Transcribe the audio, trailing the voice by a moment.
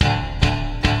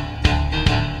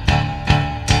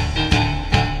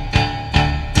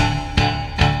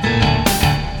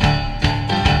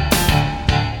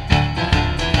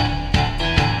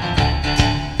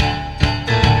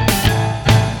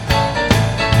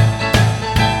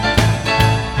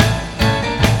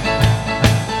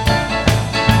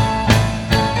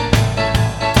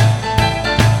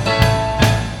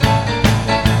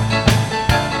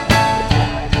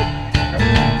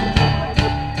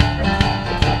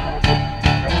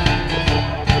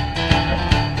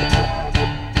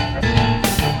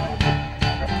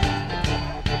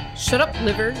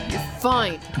liver. You're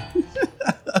fine.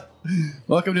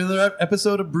 Welcome to another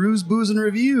episode of Brews, Booze, and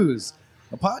Reviews,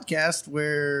 a podcast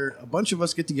where a bunch of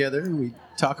us get together and we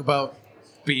talk about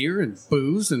beer and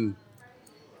booze and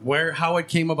how it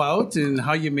came about and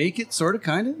how you make it, sort of,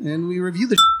 kind of, and we review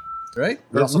the right?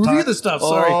 Or review the stuff,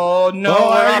 sorry. Oh, no,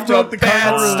 I off to a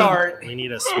bad start. We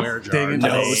need a swear jar. Dang it,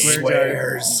 No swear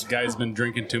swears. This guy's been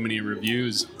drinking too many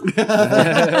reviews.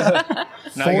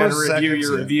 Now you gotta review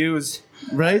your reviews.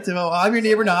 Right? Well, I'm your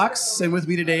neighbor Knox, and with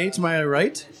me today, to my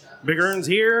right, Big Earn's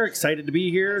here. Excited to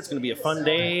be here. It's going to be a fun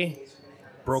day.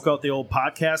 Broke out the old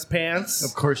podcast pants.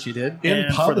 of course you did, And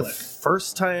in for the public.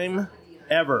 first time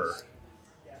ever,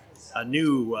 a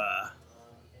new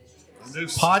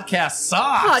Podcast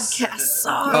socks. Podcast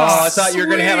sauce. Oh, I thought you were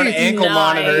going to have an ankle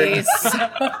monitor.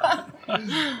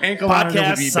 Ankle monitor would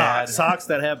podcast be bad. socks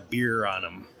that have beer on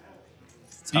them.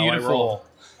 That's how I Beautiful. roll.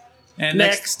 And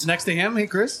next to him, hey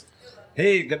Chris.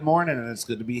 Hey, good morning, and it's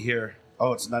good to be here.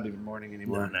 Oh, it's not even morning No,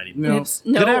 anymore. not even. No,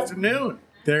 Good afternoon.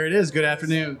 there it is. Good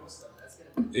afternoon.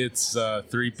 It's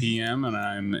 3 p.m. and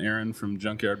I'm Aaron from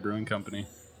Junkyard Brewing Company.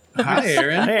 Hi,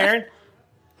 Aaron. Hey, Aaron.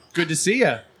 Good to see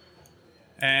you.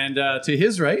 And to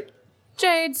his right,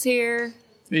 Jade's here.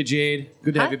 hey Jade.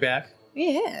 Good to have Hi. you back.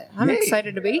 Yeah, I'm Yay.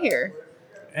 excited to be here.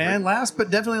 And last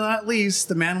but definitely not least,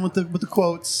 the man with the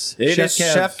quotes. It is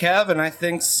Kev. Chef Kev, and I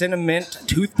think cinnamon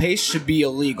toothpaste should be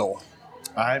illegal.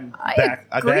 I I back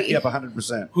agree. you up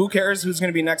 100%. Who cares who's going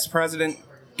to be next president?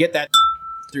 Get that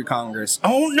through Congress.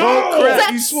 Oh, no!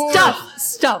 That you swore.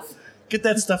 stuff. Get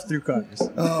that stuff through Congress.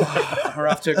 We're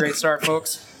off to a great start,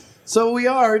 folks. So we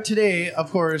are today,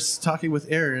 of course, talking with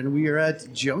Aaron. We are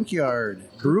at Junkyard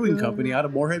Brewing Company out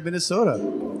of Moorhead, Minnesota.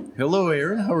 Hello,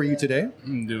 Aaron. How are you today?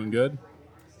 I'm doing good.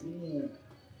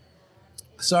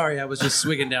 Sorry, I was just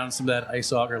swigging down some of that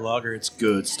Ice Auger Lager. It's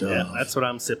good stuff. Yeah, that's what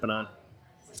I'm sipping on.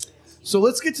 So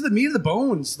let's get to the meat of the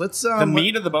bones. Let's The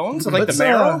meat of the bones? Like the let's,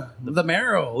 marrow? the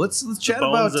marrow. Let's chat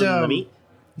Bones about and the meat.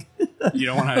 You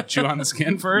don't want to chew on the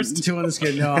skin first? Chewing the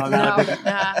skin. No, I'm No,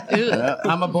 not. ugh.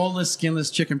 I'm a boneless, skinless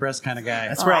chicken breast kind of guy.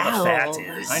 That's where all the Wow. fat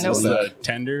is. I know The that.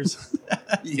 tenders.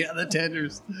 Yeah, the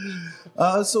tenders.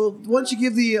 So why don't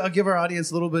you give our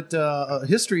audience a little bit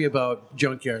history about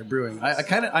Junkyard Brewing?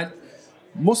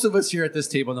 Most of us here at this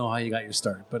table know how you got your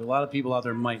start, but a lot of people out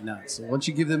there might not. So why don't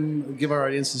you give our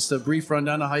audience just a brief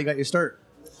rundown of how you got your start?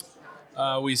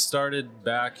 We started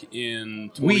back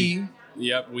in... We?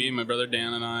 Yep, my brother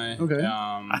Dan and I. Okay.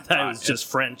 I thought it was just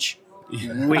French.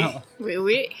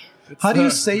 Oui. How do you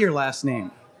say your last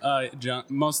name?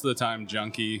 Most of the time,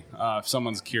 Junkie. If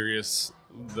someone's curious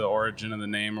the origin of the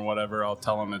name or whatever, I'll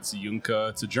tell them it's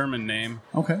Junka. It's a German name.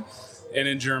 Okay. And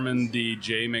in German, the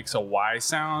J makes a Y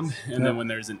sound, and then when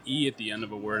there's an E at the end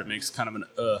of a word, it makes kind of an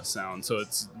sound. So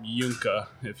it's Junka,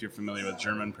 if you're familiar with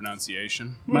German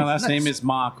pronunciation. My last name is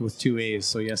Mock with 2 A's,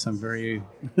 so yes, I'm very,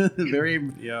 very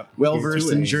Yeah. well versed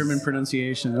Two in A's. German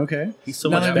pronunciation. Okay. He's so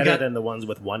Now much that we better got- than the ones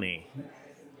with one A.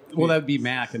 Well, that would be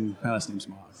Mac, and my last name's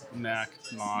Mock. Knack,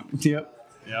 mock. Yep.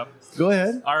 Yep. Go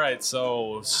ahead. All right,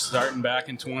 so starting back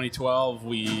in 2012,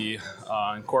 we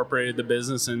incorporated the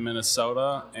business in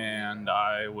Minnesota, and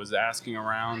I was asking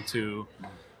around to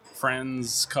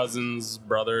friends, cousins,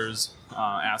 brothers,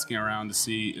 asking around to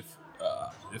see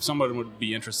if someone would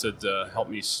be interested to help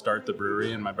me start the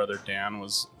brewery, and my brother Dan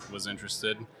was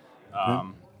interested.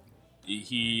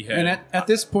 He had, And at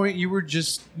this point, you were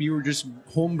just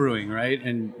home brewing, right?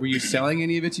 And were you selling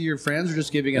any of it to your friends, or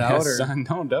just giving it out? Or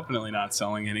no, definitely not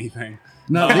selling anything.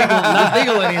 not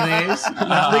legal anything.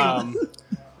 Not legal.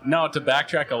 No, to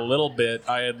backtrack a little bit,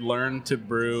 I had learned to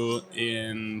brew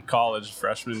in college,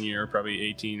 freshman year, probably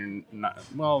 18 or not.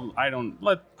 Well, I don't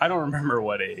remember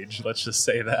what age. Let's just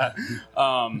say that.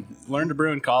 Learned to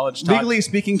brew in college. Legally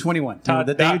speaking, 21.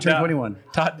 The day you turned 21.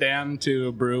 Taught Dan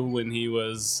to brew when he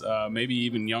was maybe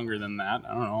even younger than that.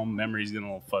 I don't know. Memory's getting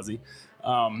a little fuzzy.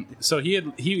 So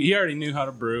he already knew how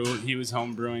to brew. He was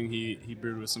home brewing. He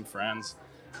brewed with some friends.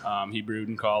 He brewed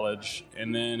in college.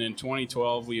 And then in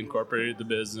 2012, we incorporated the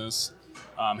business.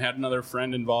 Had another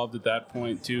friend involved at that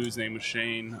point, too. His name was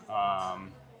Shane.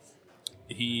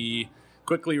 He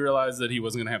quickly realized that he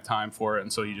wasn't going to have time for it,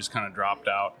 and so he just kind of dropped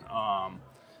out.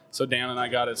 So Dan and I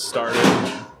got it started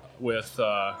with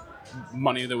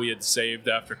money that we had saved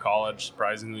after college.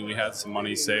 Surprisingly, we had some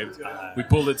money saved. We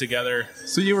pulled it together.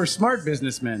 So you were smart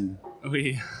businessmen.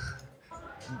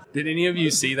 Did any of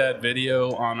you see that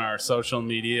video on our social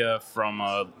media from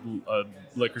a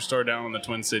liquor store down in the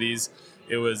Twin Cities?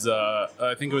 It was,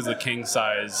 I think it was a king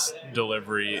size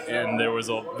delivery, and there was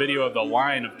a video of the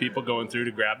line of people going through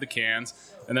to grab the cans,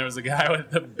 and there was a guy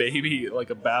with a baby, like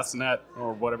a bassinet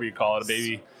or whatever you call it, a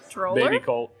baby Stroller? baby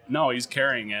colt. No, he's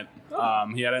carrying it.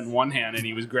 He had it in one hand, and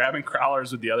he was grabbing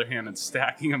crowlers with the other hand and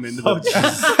stacking them into the, into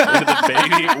the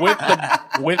baby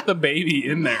with the baby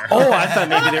in there. Oh, I thought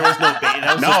maybe there was no baby.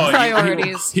 That was No,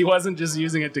 Priorities. he wasn't just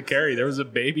using it to carry. There was a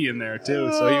baby in there too,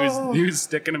 so he was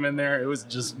sticking them in there. It was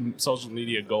just social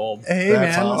media gold. Hey,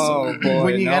 That's man. awesome. Oh, boy,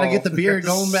 when you got to no. get the beer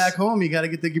going back home, you got to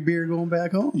get the beer going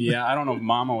back home. Yeah, I don't know if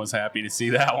Mama was happy to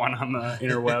see that one on the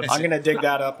interwebs. I'm gonna dig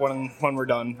that up when we're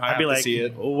done. I I'd have be to like, see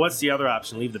it. well, what's the other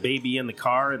option? Leave the baby in the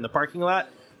car in the parking lot?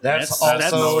 That's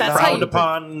also That's how frowned you-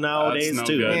 upon nowadays no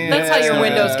too. good. Yeah. That's how your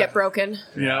windows get broken.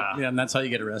 Yeah, and that's how you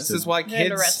get arrested. This is why And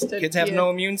kids arrested, have yeah. no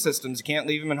immune systems. You can't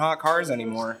leave them in hot cars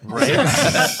anymore.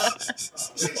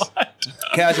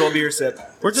 Casual beer sip.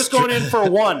 We're just going in for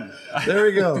 1 There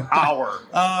we go. hour.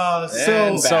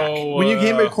 And So when you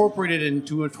came incorporated in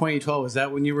 2012, was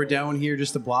that when you were down here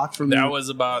just a block from? that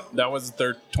was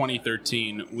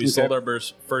 2013. We sold our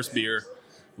first beer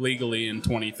legally in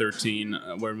 2013,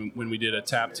 when we did a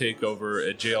tap takeover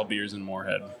at JL Beers in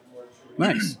Moorhead.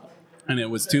 Nice. And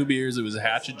it was 2 beers. It was a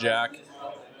Hatchet Jack,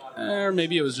 or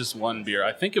maybe it was just 1 beer.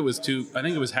 I think it was 2. I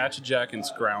think it was Hatchet Jack and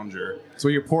Scrounger. So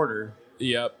your porter.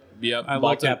 Yep. I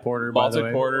like that porter, by the Baltic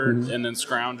way. Porter, Mhm. and then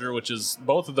Scrounger, which is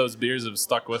both of those beers have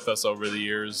stuck with us over the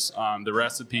years. The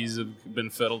recipes have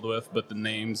been fiddled with, but the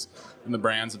names and the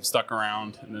brands have stuck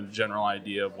around, and the general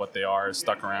idea of what they are has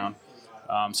stuck around.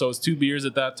 So it was 2 beers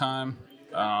at that time.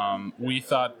 We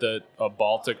thought that a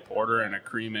Baltic Porter and a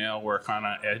cream ale were kind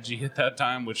of edgy at that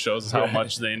time, which shows how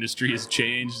much the industry has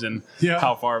changed and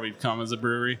how far we've come as a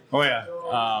brewery. Oh yeah.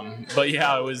 But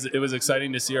yeah, it was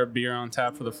exciting to see our beer on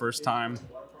tap for the first time.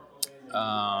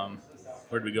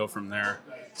 Where'd we go from there?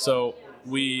 So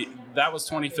that was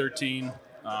 2013.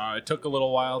 It took a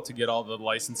little while to get all the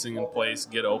licensing in place,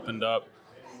 get opened up,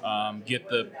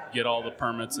 get all the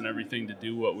permits and everything to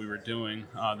do what we were doing.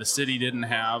 The city didn't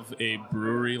have a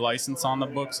brewery license on the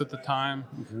books at the time.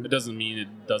 It doesn't mean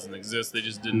it doesn't exist. They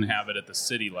just didn't have it at the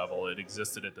city level. It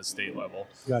existed at the state level.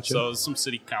 Gotcha. So some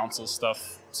city council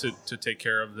stuff to take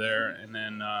care of there. And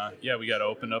then, we got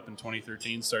opened up in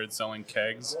 2013, started selling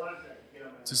kegs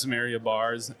to some area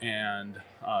bars, and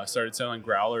started selling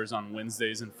growlers on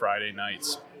Wednesdays and Friday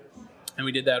nights. And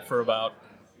we did that for about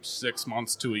 6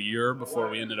 months to a year before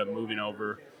we ended up moving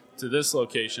over to this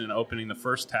location and opening the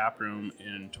first Taproom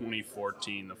in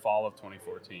 2014, the fall of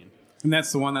 2014. And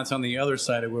that's the one that's on the other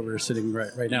side of where we're sitting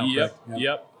right now. Yep, correct?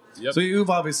 yep. So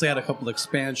you've obviously had a couple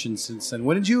expansions since then.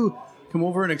 When did you come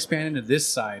over and expand into this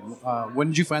side? When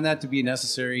did you find that to be a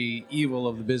necessary evil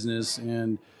of the business?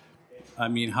 And I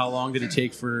mean, how long did it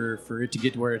take for it to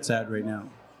get to where it's at right now?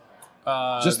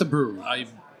 Just the brewery.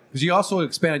 Because you also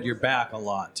expanded your back a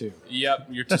lot too. Yep.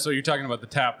 So you're talking about the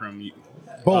Taproom.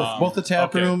 Both the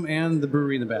tap room and the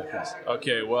brewery in the back. Yes.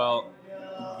 Okay, well,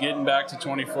 getting back to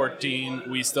 2014,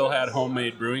 we still had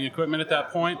homemade brewing equipment at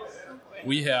that point.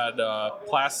 We had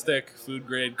plastic,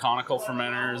 food-grade conical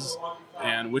fermenters,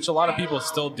 and which a lot of people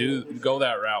still do go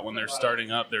that route when they're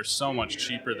starting up. They're so much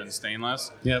cheaper than stainless.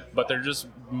 Yep. But they're just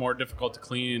more difficult to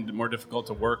clean, more difficult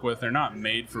to work with. They're not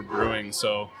made for brewing,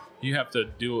 so you have to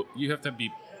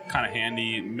be kind of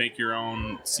handy, make your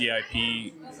own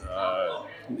CIP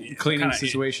Cleaning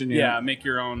situation. Yeah, make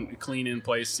your own clean in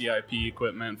place CIP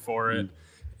equipment for it.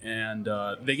 And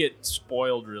they get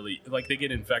spoiled they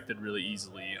get infected really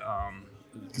easily.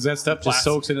 Because that stuff just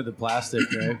soaks into the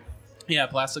plastic, right? Yeah,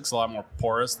 plastic's a lot more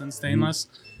porous than stainless.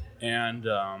 And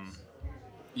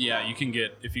you can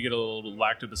if you get a little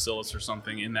lactobacillus or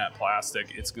something in that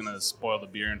plastic, it's going to spoil the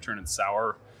beer and turn it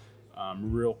sour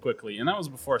real quickly. And that was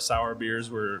before sour beers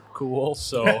were cool,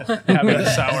 so having a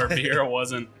sour beer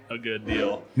wasn't a good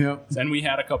deal. Yep. And we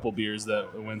had a couple beers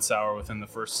that went sour within the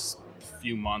first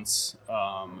few months,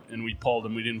 and we pulled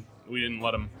them. We didn't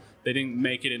let them. They didn't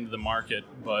make it into the market,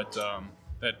 but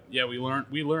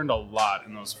we learned a lot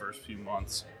in those first few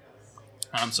months.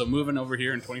 So moving over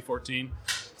here in 2014,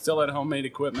 still had homemade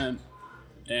equipment,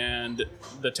 and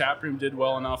the taproom did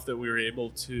well enough that we were able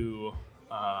to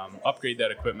upgrade that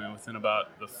equipment within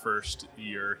about the first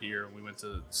year here. We went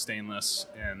to stainless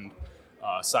and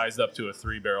sized up to a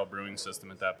 3-barrel brewing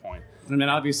system at that point. And then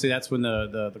obviously that's when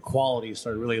the quality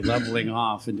started really leveling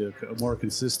off into a more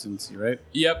consistency, right?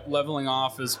 Yep, leveling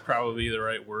off is probably the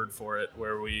right word for it,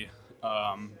 where we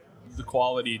the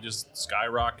quality just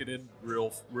skyrocketed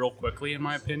real quickly, in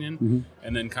my opinion,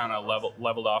 and then kind of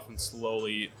leveled off and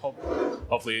slowly.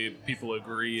 Hopefully, people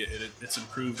agree it's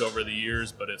improved over the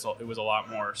years, but it was a lot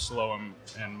more slow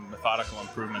and methodical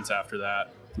improvements after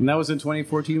that. And that was in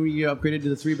 2014 when you upgraded to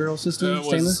the 3-barrel system,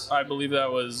 stainless? I believe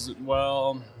that was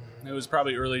It was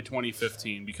probably early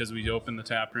 2015 because we opened the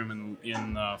tap room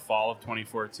in the fall of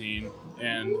 2014.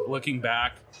 And looking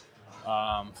back,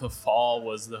 the fall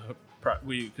was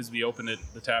because we opened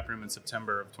the tap room in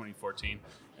September of 2014,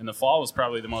 and the fall was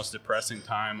probably the most depressing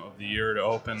time of the year to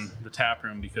open the tap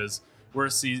room because we're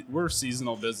a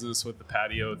seasonal business with the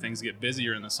patio. Things get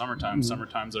busier in the summertime.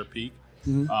 Summertime's our peak.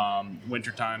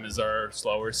 Wintertime is our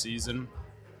slower season,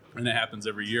 and it happens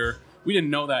every year. We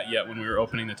didn't know that yet when we were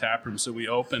opening the tap room, so we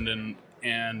opened and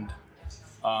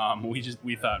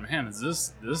we thought, man, is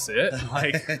this it?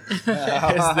 Like, is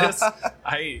this?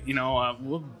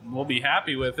 We'll be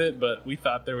happy with it, but we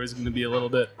thought there was going to be a little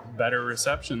bit better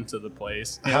reception to the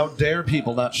place. How dare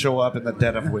people not show up in the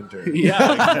dead of winter?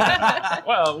 Yeah.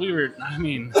 Well, we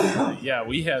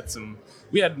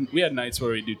had nights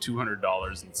where we do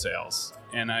 $200 in sales,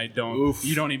 and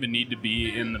you don't even need to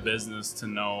be in the business to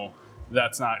know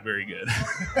that's not very good.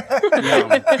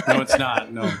 No, it's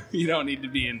not. No, you don't need to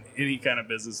be in any kind of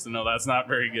business to know that's not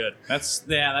very good.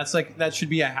 that's like that should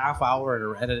be a half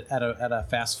hour at a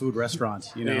fast food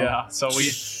restaurant. You know. Yeah. So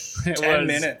 10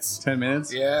 minutes. 10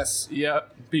 minutes. Yes. Yeah.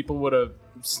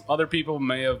 Other people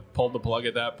may have pulled the plug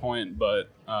at that point, but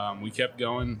we kept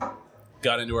going.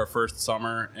 Got into our first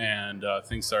summer, and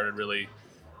things started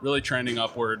really trending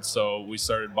upwards. So we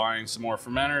started buying some more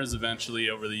fermenters. Eventually,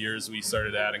 over the years, we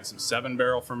started adding some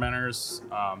 7-barrel fermenters,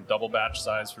 double batch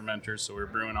size fermenters. So we were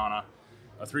brewing on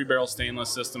a 3-barrel stainless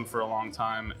system for a long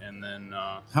time, and then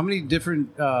How many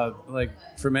different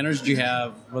fermenters did you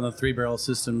have on the 3-barrel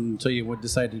system until you would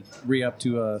decide to re-up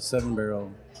to a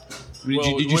 7-barrel?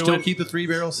 Did you still keep the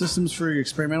 3-barrel systems for your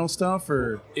experimental stuff,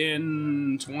 or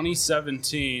in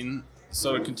 2017?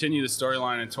 So to continue the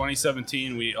storyline, in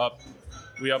 2017, we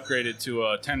upgraded to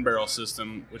a 10-barrel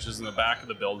system, which is in the back of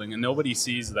the building, and nobody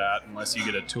sees that unless you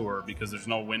get a tour because there's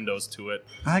no windows to it.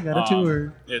 I got a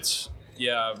tour.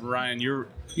 Ryan,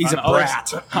 He's on a the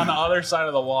brat. On the other side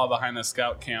of the wall behind the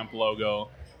Scout Camp logo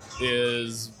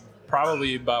is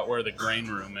probably about where the grain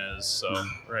room is, so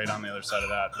right on the other side of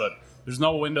that. But there's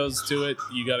no windows to it.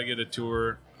 You got to get a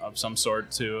tour of some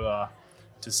sort to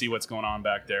see what's going on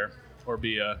back there, or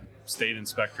be a state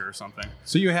inspector or something.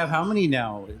 So you have how many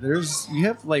now?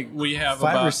 We have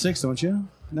 5 or 6, don't you?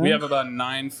 No? We have about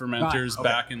 9 fermenters 9, okay.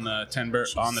 back in the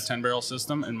 10-barrel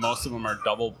system, and most of them are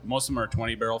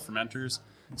 20-barrel fermenters,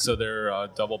 so they're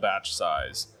double batch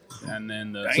size. And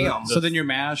then so then your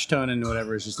mash tun and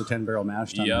whatever is just a 10-barrel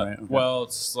mash tun, right? Okay. Well,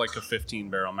 it's like a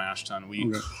 15-barrel mash tun.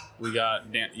 We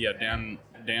got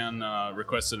Dan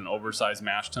requested an oversized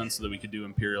mash tun so that we could do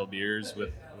imperial beers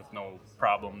with no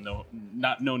problem.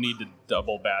 No need to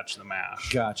double batch the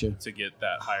mash. Gotcha. To get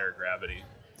that higher gravity.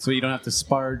 So you don't have to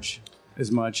sparge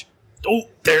as much. Oh,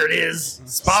 there it is.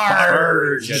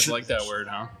 Sparge. You guys like that word,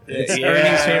 huh? It's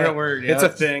Ernie's favorite word. Yeah. It's a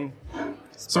thing.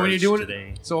 So when you're doing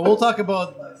it, so we'll talk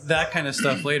about that kind of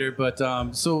stuff later. But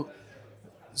so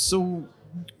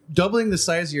doubling the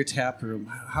size of your tap room,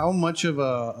 how much of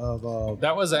a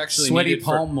that was actually sweaty needed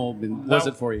palm moment was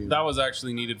it for you? That was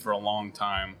actually needed for a long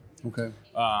time. Okay.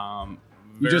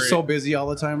 You're just so busy all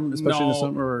the time, especially in the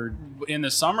summer? Or? In the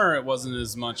summer, it wasn't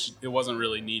as much. It wasn't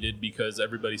really needed because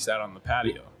everybody sat on the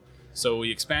patio. So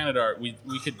we expanded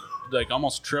we could like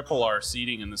almost triple our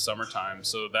seating in the summertime.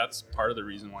 So that's part of the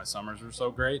reason why summers were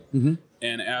so great. Mm-hmm.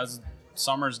 And as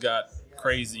summers got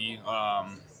crazy,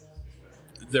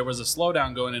 there was a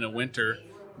slowdown going into winter,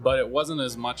 but it wasn't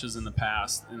as much as in the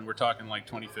past. And we're talking like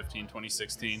 2015,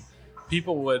 2016.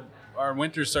 Our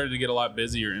winters started to get a lot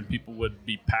busier, and people would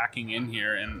be packing in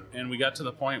here. And we got to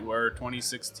the point where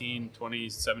 2016,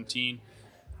 2017,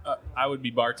 I would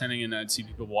be bartending, and I'd see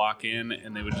people walk in,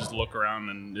 and they would just look around,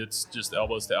 and it's just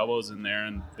elbows to elbows in there,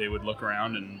 and they would look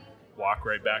around and walk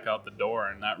right back out the door.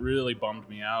 And that really bummed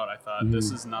me out. I thought,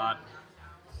 this is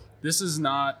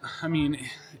not, I mean,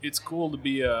 it's cool to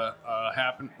be a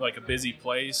busy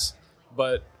place,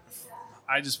 but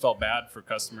I just felt bad for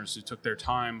customers who took their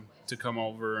time to come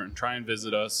over and try and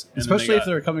visit us. And especially if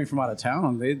they're coming from out of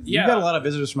town. You've got a lot of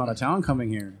visitors from out of town coming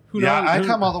here. I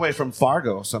come all the way from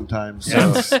Fargo sometimes.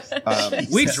 So,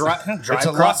 We drive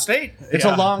across state. It's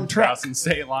a long trek. Crossing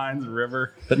state lines,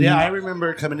 river. But yeah, I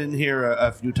remember coming in here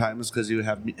a few times because you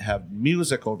have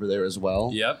music over there as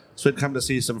well. Yep. So I'd come to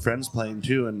see some friends playing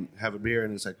too and have a beer,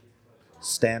 and it's like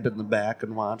stand in the back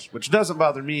and watch, which doesn't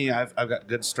bother me. I've got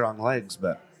good strong legs,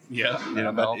 but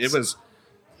but it was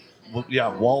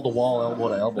wall to wall, elbow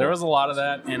to elbow. There was a lot of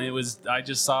that, and I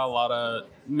just saw a lot of,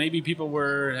 maybe people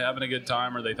were having a good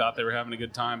time or they thought they were having a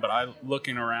good time, but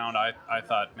looking around, I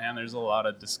thought, man, there's a lot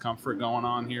of discomfort going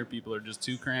on here. People are just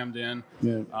too crammed in.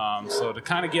 Yeah. So to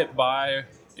kind of get by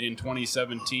in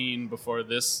 2017 before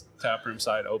this taproom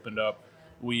side opened up,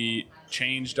 we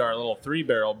changed our little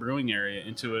 3-barrel brewing area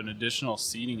into an additional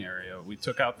seating area. We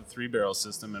took out the 3-barrel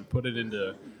system and put it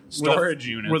into storage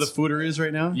units. Where the fooder is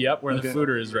right now? Yep, where the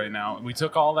fooder is right now. And we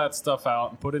took all that stuff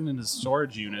out and put it into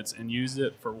storage units and used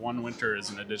it for one winter as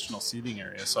an additional seating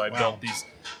area. So I built these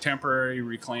temporary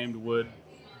reclaimed wood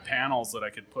panels that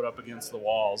I could put up against the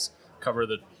walls, cover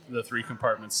the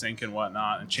 3-compartment sink and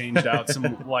whatnot, and changed out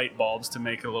some light bulbs to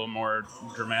make a little more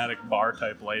dramatic bar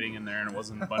type lighting in there, and it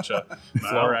wasn't a bunch of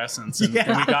fluorescence. And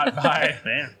we got by,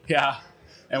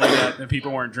 and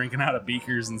people weren't drinking out of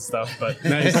beakers and stuff. But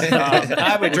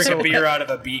I would drink a beer out of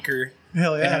a beaker.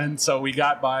 Hell yeah! And so we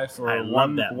got by for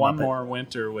one Muppet. more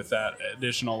winter with that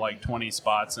additional like 20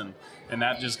 spots, and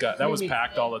that was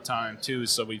packed all the time too.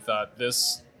 So we thought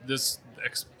this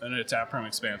a taproom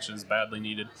expansion is badly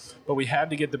needed, but we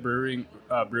had to get the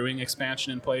brewing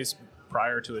expansion in place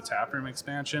prior to a taproom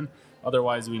expansion.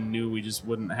 Otherwise, we knew we just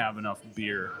wouldn't have enough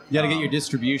beer. You got to get your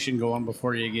distribution going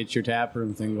before you get your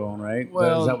taproom thing going, right?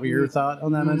 Well, is that what your thought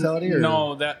on that mentality? Or?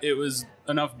 No, that it was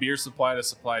enough beer supply to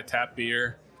supply tap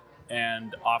beer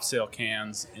and off-sale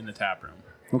cans in the taproom.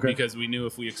 Okay. Because we knew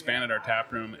if we expanded our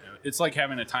taproom, it's like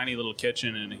having a tiny little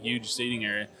kitchen and a huge seating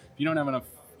area.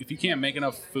 If you can't make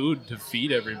enough food to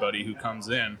feed everybody who comes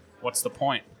in, what's the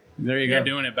point? There you go. You're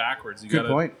doing it backwards. Good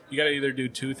point. You got to either do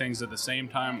two things at the same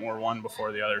time or one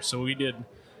before the other. So we did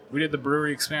the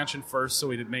brewery expansion first, so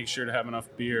we did make sure to have enough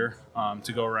beer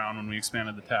to go around when we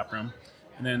expanded the tap room.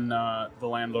 And then the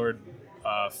landlord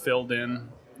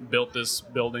built this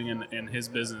building, and his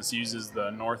business uses the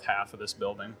north half of this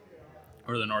building,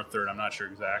 or the north third. I'm not sure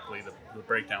exactly the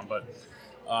breakdown, but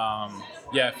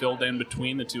filled in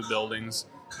between the two buildings.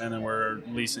 And then we're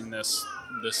leasing this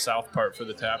south part for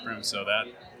the tap room, so that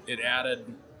it added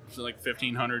like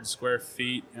 1,500 square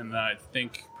feet, and I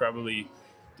think probably,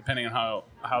 depending on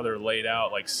how they're laid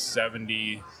out, like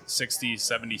 70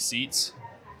 seats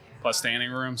plus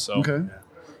standing room. So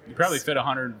you probably fit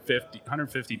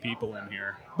 150 people in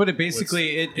here. But it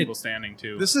basically people standing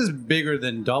too. This is bigger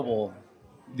than double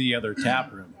the other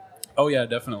tap room. Oh yeah,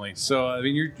 definitely. So I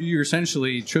mean, you're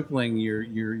essentially tripling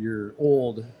your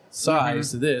old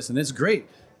size to this, and it's great.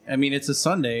 I mean, it's a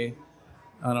Sunday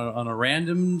on a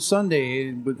random Sunday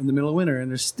in the middle of winter, and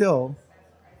there's still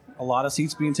a lot of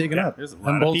seats being taken up there's a lot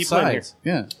on of both people in here. sides.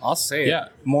 Yeah, I'll say it.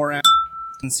 More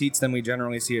seats than we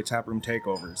generally see at taproom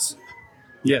takeovers.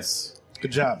 yes,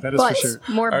 Good job. that is for Butts. sure.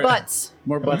 More butts.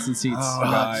 More butts and seats. Oh,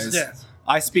 guys.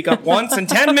 I speak up once in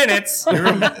 10 minutes.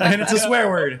 And it's a swear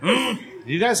word.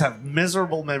 You guys have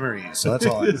miserable memories, so that's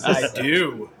all. I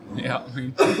do. Yeah.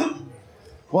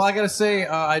 Well, I gotta say,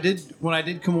 when I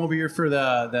did come over here for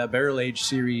the barrel age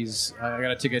series, I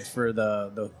got a ticket for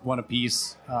the one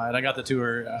apiece, and I got the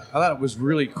tour. I thought it was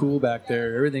really cool back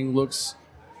there. Everything looks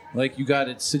like you got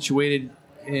it situated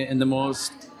in the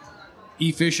most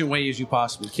efficient way as you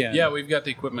possibly can. Yeah, we've got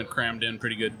the equipment crammed in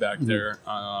pretty good back there.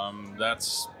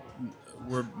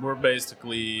 We're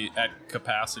basically at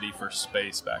capacity for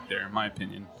space back there, in my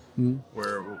opinion.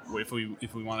 Where if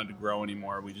we wanted to grow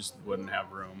anymore, we just wouldn't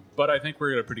have room. But I think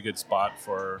we're at a pretty good spot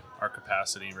for our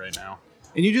capacity right now.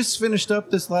 And you just finished up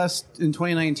this in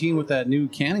 2019 with that new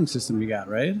canning system you got,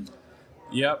 right?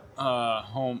 Yep,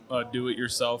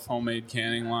 do-it-yourself homemade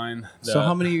canning line. So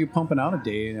how many are you pumping out a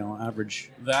day,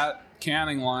 average? That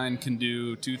canning line can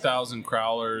do 2,000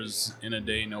 crowlers in a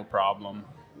day, no problem.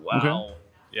 Wow. Okay.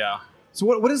 Yeah. So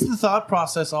what is the thought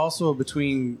process also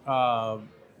between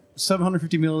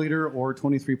 750 milliliter or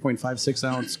 23.56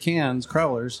 ounce cans,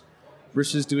 crowlers,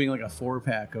 versus doing like a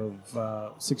 4-pack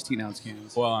of 16 ounce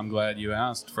cans? Well, I'm glad you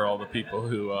asked for all the people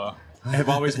who I've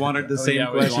always wanted the same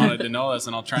we question. wanted to know this,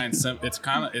 and I'll try and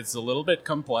it's a little bit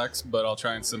complex, but I'll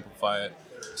try and simplify it.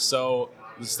 So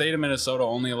the state of Minnesota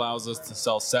only allows us to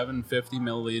sell 750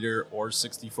 milliliter or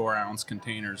 64 ounce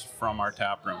containers from our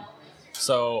tap room.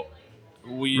 So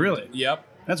Really? Yep.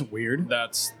 That's weird.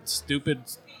 That's stupid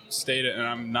state, and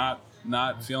I'm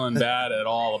not feeling bad at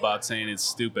all about saying it's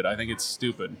stupid. I think it's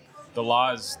stupid. That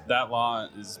law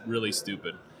is really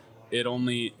stupid.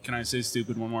 Can I say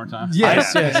stupid one more time?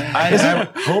 Yes. I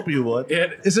hope you would.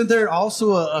 Isn't there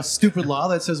also a stupid law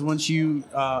that says once you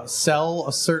sell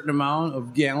a certain amount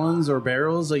of gallons or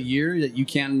barrels a year that you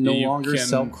can no longer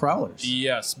sell crowlers?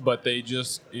 Yes, but they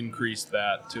just increased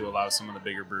that to allow some of the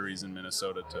bigger breweries in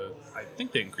Minnesota to. I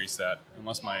think they increased that,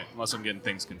 unless I'm getting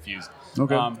things confused.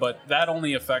 Okay. But that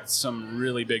only affects some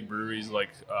really big breweries like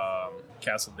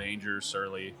Castle Danger,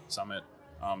 Surly, Summit.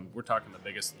 We're talking the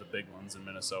big ones in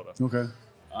Minnesota. Okay.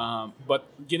 But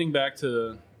getting back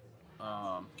to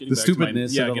the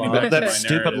stupidness of the law. That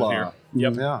stupid law. Here.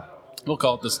 Yep. Yeah. We'll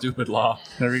call it the stupid law.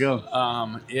 There we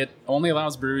go. It only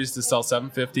allows breweries to sell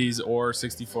 750s or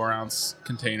 64-ounce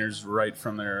containers right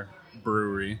from their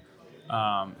brewery.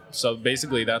 So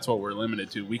basically, that's what we're limited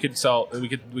to. We could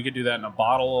do that in a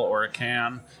bottle or a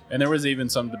can, and there was even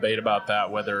some debate about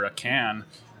that, whether a can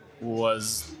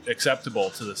was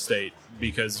acceptable to the state,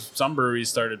 because some breweries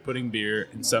started putting beer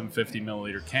in 750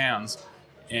 milliliter cans.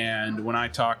 And when I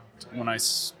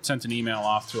sent an email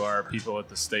off to our people at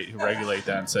the state who regulate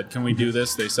that and said, "Can we do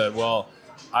this?" They said, "Well,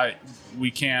 we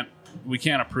can't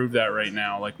approve that right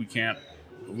now. Like we can't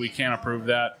approve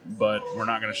that, but we're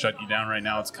not going to shut you down right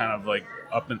now." It's kind of like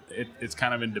it's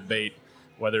kind of in debate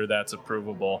whether that's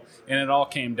approvable, and it all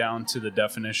came down to the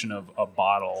definition of a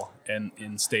bottle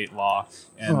in state law,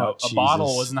 and a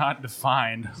bottle was not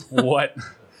defined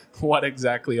what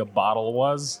exactly a bottle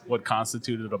was, what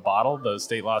constituted a bottle. The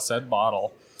state law said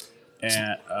bottle,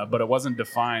 and but it wasn't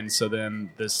defined. So then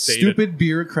the state stupid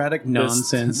bureaucratic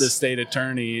nonsense. The state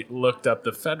attorney looked up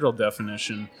the federal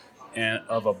definition and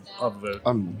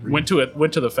went to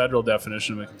the federal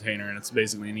definition of a container, and it's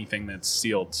basically anything that's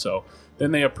sealed. So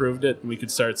then they approved it, and we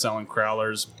could start selling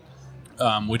crowlers,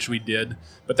 which we did.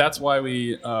 But that's why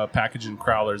we package in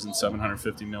crowlers in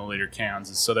 750 milliliter cans,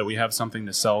 is so that we have something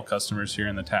to sell customers here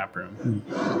in the tap room.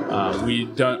 We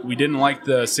didn't like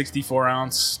the 64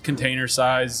 ounce container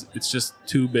size. It's just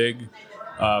too big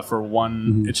for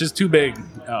one. It's just too big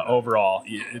overall.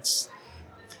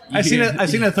 I seen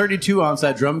a 32 ounce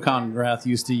that DrumCon Wrath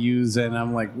used to use, and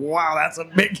I'm like, wow, that's a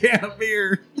big can of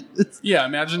beer. Yeah,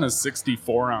 imagine a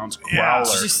 64 ounce growler,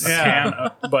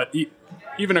 can, but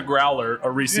even a growler, a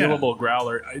resealable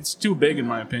growler, it's too big in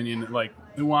my opinion. Like,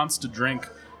 who wants to drink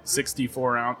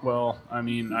 64 ounce? Well, I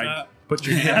mean, put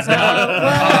your hands down.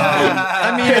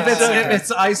 I mean, if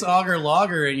it's ice auger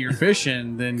lager and you're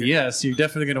fishing, then yes, you're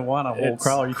definitely going to want a whole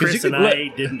crowler. Chris and I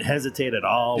didn't hesitate at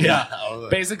all. Yeah,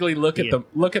 basically look at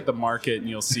the market, and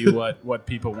you'll see what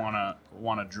people want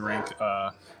to drink.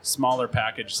 Smaller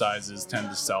package sizes tend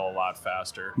to sell a lot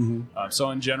faster. So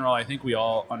in general, I think we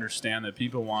all understand that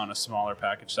people want a smaller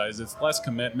package size. It's less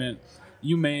commitment.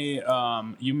 You may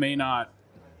not.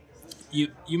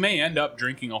 You may end up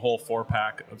drinking a whole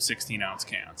 4-pack of 16-ounce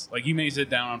cans. Like, you may sit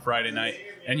down on Friday night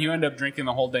and you end up drinking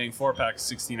the whole dang 4-pack of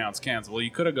 16-ounce cans. Well, you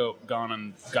could have gone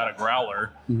and got a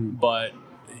growler, but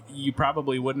you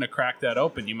probably wouldn't have cracked that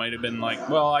open. You might have been like,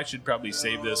 well, I should probably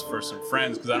save this for some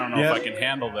friends because I don't know if I can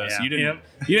handle this. Yeah.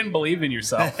 You didn't believe in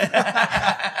yourself.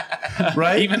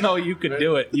 Right? Even though you could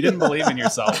do it, you didn't believe in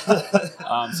yourself.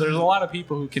 So there's a lot of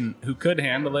people who could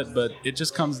handle it, but it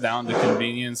just comes down to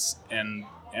convenience and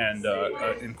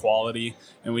in quality,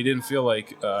 and we didn't feel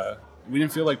like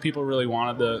people really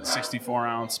wanted the 64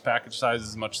 ounce package size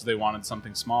as much as they wanted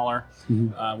something smaller.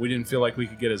 We didn't feel like we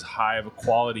could get as high of a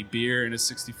quality beer in a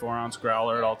 64 ounce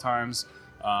growler at all times.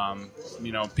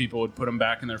 People would put them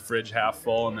back in their fridge half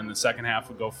full, and then the second half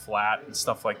would go flat and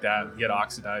stuff like that, and get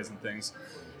oxidized and things.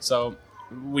 So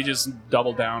we just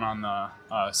doubled down on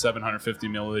the 750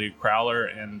 milliliter growler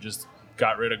and just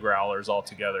got rid of growlers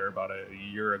altogether about a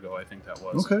year ago, I think that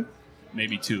was. Okay.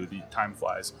 Maybe 2. The time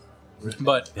flies.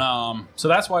 But so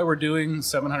that's why we're doing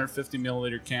 750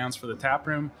 milliliter cans for the tap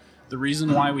room. The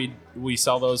reason why we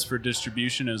sell those for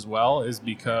distribution as well is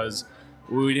because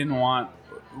we didn't want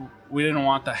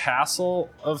the hassle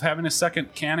of having a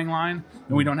second canning line,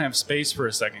 and we don't have space for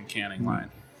a second canning line.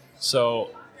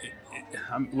 So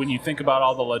when you think about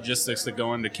all the logistics that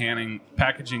go into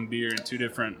packaging beer in 2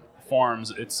 different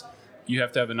forms, you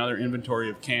have to have another inventory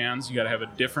of cans. You got to have a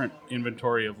different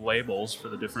inventory of labels for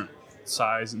the different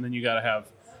size, and then you got to have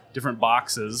different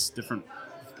boxes,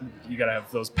 you got to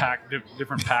have those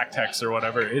different pack texts or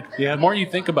whatever. The more you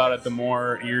think about it, the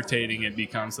more irritating it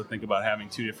becomes to think about having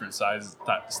 2 different styles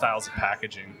of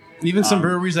packaging. Even some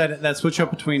breweries that switch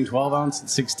up between 12 ounce and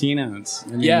 16 ounce.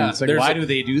 I mean, it's like, why do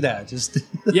they do that? Just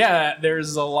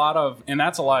there's a lot of, and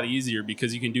that's a lot easier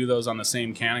because you can do those on the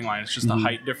same canning line. It's just a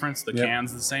height difference. The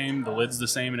can's the same, the lid's the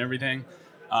same, and everything.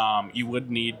 You would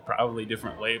need probably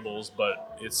different labels,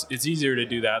 but it's easier to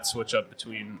do that, switch up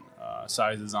between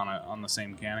sizes on the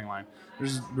same canning line.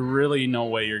 There's really no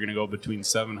way you're going to go between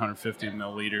 750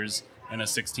 milliliters and a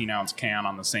 16-ounce can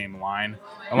on the same line,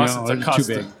 unless it's a custom.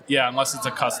 Too big. Yeah, unless it's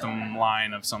a custom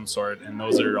line of some sort, and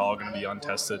those are all going to be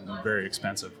untested and very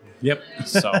expensive. Yep.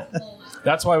 So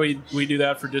that's why we do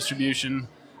that for distribution,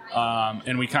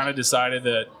 and we kind of decided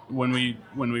that when we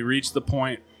reached the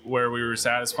point where we were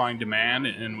satisfying demand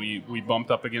and we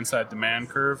bumped up against that demand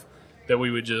curve, that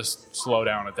we would just slow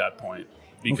down at that point,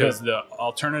 because the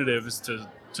alternative is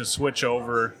to switch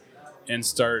over and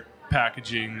start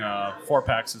packaging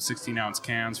 4-packs of 16-ounce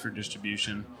cans for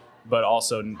distribution, but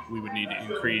also we would need to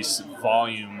increase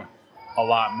volume a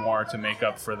lot more to make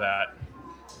up for that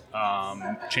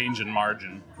change in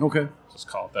margin. Okay. Let's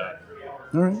call it that.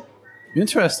 All right.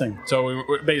 Interesting. So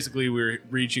we're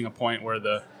reaching a point where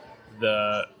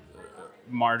the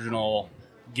marginal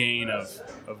gain of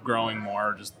growing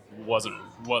more just wasn't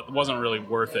really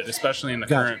worth it, especially in the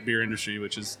current beer industry,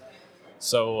 which is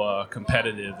so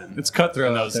competitive, and it's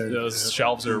cutthroat. And those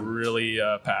shelves are really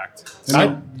packed. I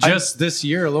mean, just this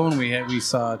year alone, we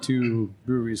saw 2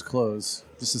 breweries close.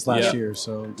 This is last year,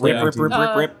 so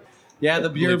Rip. Yeah, the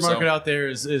beer market out there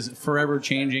is forever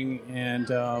changing. And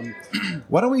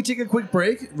why don't we take a quick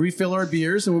break, refill our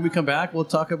beers, and when we come back, we'll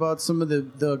talk about some of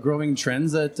the growing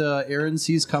trends that Aaron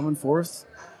sees coming forth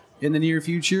in the near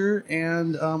future,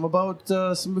 and about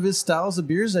some of his styles of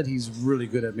beers that he's really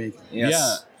good at making. Yes.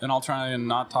 Yeah, and I'll try and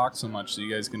not talk so much so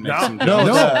you guys can make some.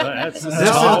 This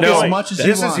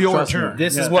is your turn.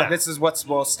 This is what's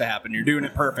supposed to happen. You're doing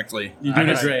it perfectly. You're doing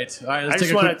it great. All right, I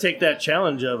just want to take that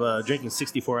challenge of drinking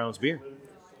 64-ounce beer.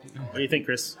 What do you think,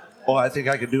 Chris? Oh, I think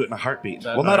I could do it in a heartbeat.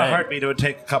 Not a heartbeat. It would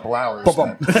take a couple hours.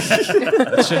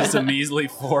 That's just a measly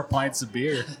 4 pints of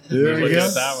beer. There you go. Look at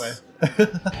it that way.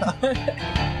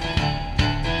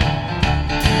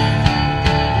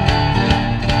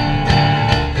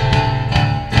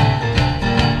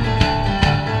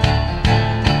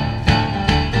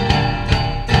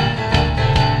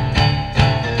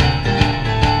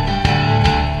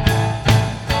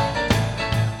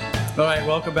 All right,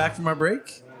 welcome back from our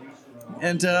break.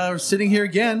 And we're sitting here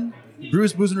again,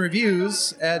 Brews, Booze, and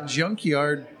Reviews at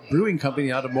Junkyard Brewing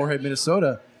Company out of Moorhead,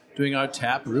 Minnesota, doing our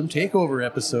Taproom Takeover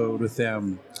episode with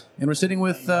them. And we're sitting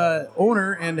with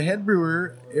owner and head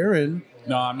brewer, Aaron.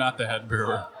 No, I'm not the head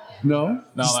brewer. No?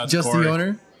 That's just Corey. The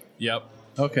owner? Yep.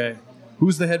 Okay.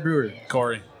 Who's the head brewer?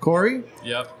 Corey. Corey?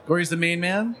 Yep. Corey's the main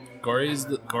man? Corey's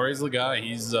the guy.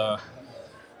 He's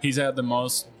had the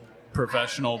most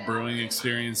professional brewing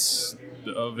experience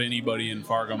of anybody in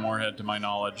Fargo Moorhead, to my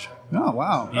knowledge. Oh,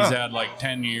 wow. He's had like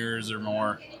 10 years or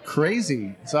more.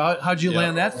 Crazy. So how'd you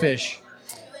land that fish?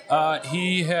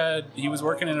 He was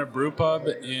working in a brew pub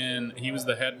he was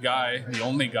the head guy, the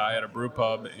only guy at a brew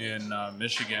pub in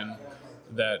Michigan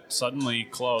that suddenly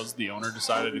closed. The owner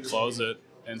decided to close it.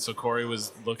 And so Corey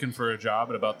was looking for a job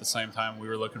at about the same time we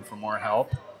were looking for more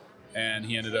help. And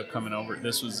he ended up coming over.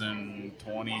 This was in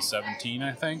 2017,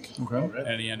 I think. Okay.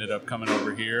 And he ended up coming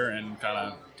over here and kind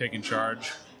of taking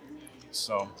charge.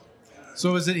 So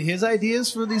is it his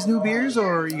ideas for these new beers,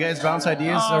 or you guys bounce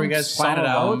ideas, or you guys find it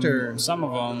out? Or some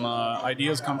of them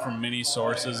ideas come from many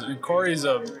sources. And Corey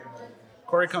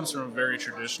comes from a very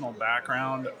traditional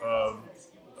background of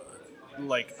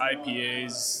like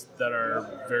IPAs that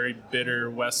are very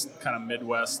bitter, kind of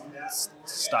Midwest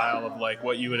style of like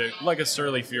what you would like a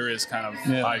Surly Furious kind of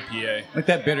IPA, like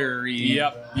that bittery,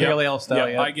 pale ale style.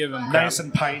 Yep. I give him nice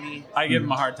and piney. I give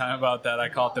him a hard time about that. I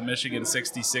call it the Michigan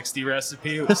 60-60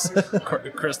 recipe. It was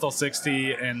Crystal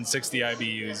 60 and 60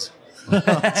 IBUs. It's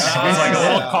like a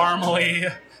little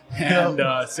caramely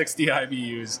and 60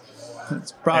 IBUs.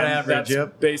 It's broad average.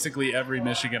 That's basically every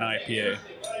Michigan IPA.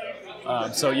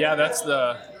 That's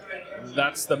the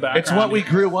background. It's what we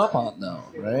grew up on, though,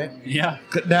 right? Yeah.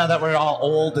 Now that we're all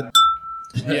old and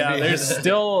yeah, there's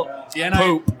still and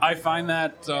poop. I find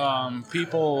that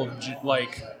people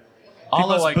like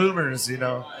all us like boomers, you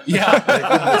know. Yeah,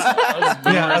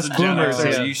 us boomers.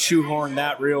 Yeah. You shoehorn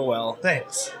that real well.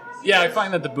 Thanks. Yeah, I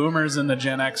find that the boomers and the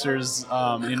Gen Xers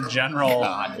in general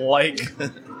like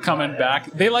coming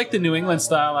back. They like the New England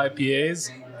style IPAs.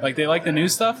 Like, they like the new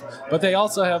stuff, but they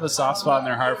also have a soft spot in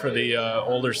their heart for the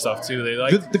older stuff, too. They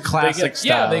like the classic styles.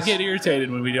 Yeah, they get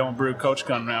irritated when we don't brew Coach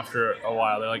Gun after a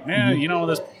while. They're like, man, you know,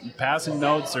 this Passing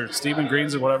Notes or Stephen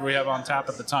Green's or whatever we have on tap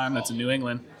at the time that's in New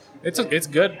England. It's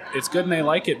good. It's good and they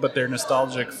like it, but they're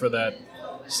nostalgic for that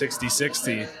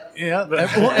 60-60. Yeah.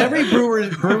 Well, every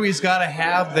brewery's got to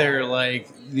have their,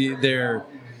 their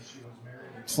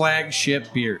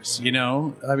flagship beers, you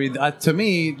know? I mean, to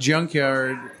me,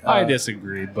 Junkyard... I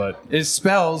disagree, but... It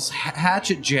spells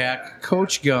Hatchet Jack,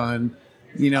 Coach Gun,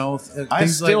 you know,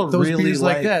 things still like those really beers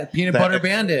like that. Peanut Butter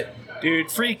Bandit.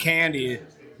 Dude, free candy.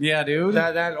 Yeah, dude.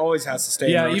 That always has to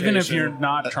stay in rotation. Even if you're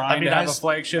not trying to have a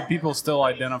flagship, people still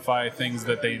identify things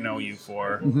that they know you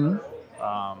for. Mm-hmm.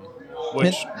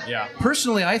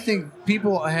 Personally, I think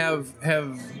people have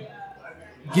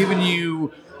given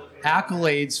you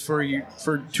accolades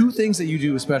for two things that you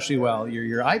do especially well: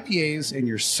 your IPAs and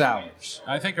your sours.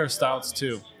 I think our stouts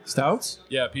too. Stouts?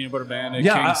 Yeah, Peanut Butter Bandit.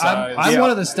 Yeah, King size. I'm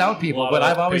one of the stout people, but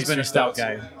I've always been a stout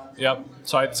stouts. guy. Yep.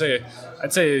 So I'd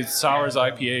say sours,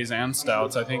 IPAs, and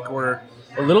stouts. I think we're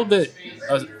a little bit.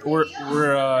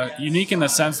 We're unique in the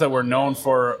sense that we're known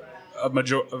for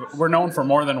we're known for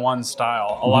more than one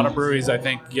style. A lot of breweries, I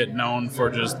think, get known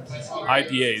for just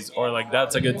IPAs, or like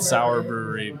that's a good sour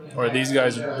brewery, or these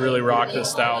guys really rock the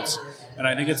stouts. And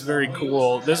I think it's very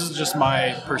cool. This is just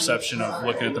my perception of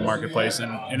looking at the marketplace,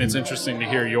 and it's interesting to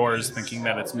hear yours, thinking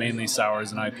that it's mainly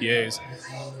sours and IPAs.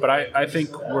 But I think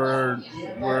we're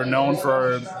known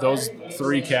for those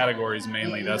three categories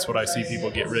mainly. That's what I see people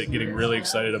getting really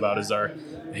excited about, is our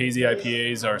hazy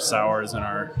IPAs, our sours, and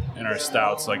our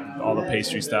stouts, like all the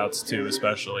pastry stouts too,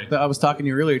 especially. I was talking to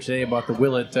you earlier today about the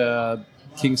Willet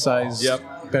king size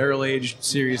barrel aged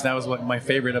series. That was my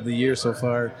favorite of the year so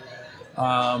far.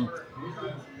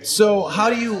 So how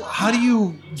do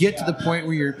you get to the point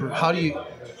where how do you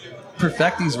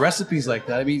perfect these recipes like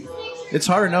that? I mean, it's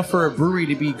hard enough for a brewery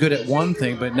to be good at one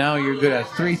thing, but now you're good at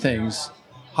three things.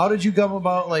 How did you come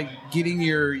about like getting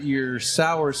your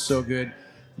sours so good?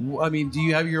 I mean, do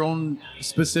you have your own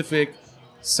specific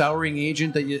souring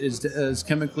agent that is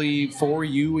chemically for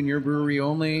you and your brewery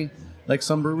only, like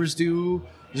some brewers do?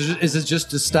 Is it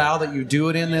just a style that you do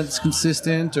it in that's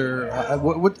consistent, or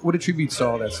what attributes to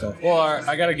all that stuff? Well,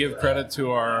 I got to give credit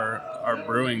to our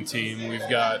brewing team. We've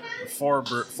got four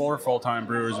full-time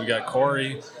brewers. We got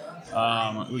Corey,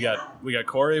 we got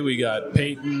Corey, we got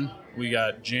Peyton, we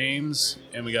got James,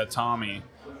 and we got Tommy.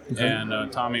 Okay.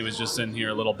 And Tommy was just in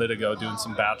here a little bit ago doing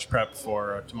some batch prep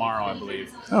for tomorrow, I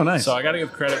believe. Oh, nice. So I got to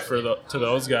give credit to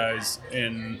those guys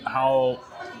in how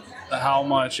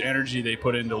much energy they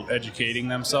put into educating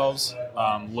themselves,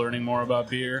 learning more about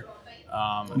beer.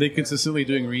 They consistently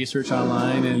doing research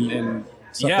online and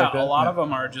stuff like that? A lot of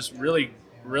them are just really,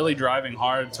 really driving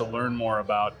hard to learn more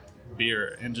about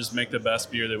beer and just make the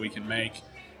best beer that we can make.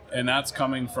 And that's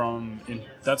coming from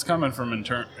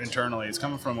internally. It's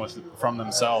coming from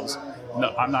themselves.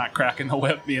 No, I'm not cracking the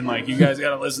whip being like, you guys got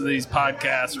to listen to these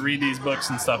podcasts, read these books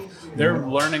and stuff. They're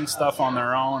learning stuff on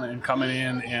their own and coming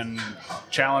in and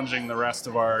challenging the rest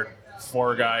of our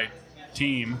 4-guy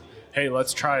team. Hey,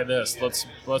 let's try this.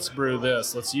 Let's brew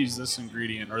this. Let's use this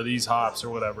ingredient or these hops or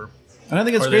whatever. And I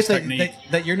think it's great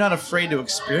that you're not afraid to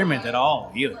experiment at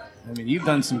all either. I mean, you've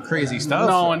done some crazy stuff.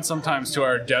 No, and sometimes to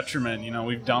our detriment.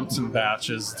 We've dumped some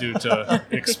batches due to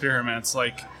experiments.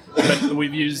 Like, but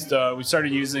we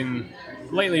started using.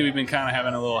 Lately, we've been kind of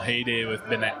having a little heyday with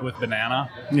banana.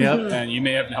 Yep. And you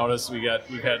may have noticed we've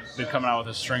been coming out with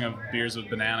a string of beers with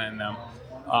banana in them.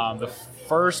 The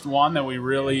first one that we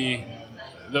really,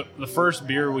 the first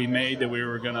beer we made that we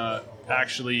were gonna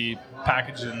actually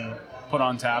package and put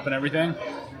on tap and everything,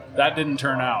 that didn't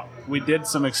turn out. We did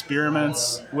some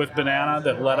experiments with banana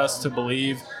that led us to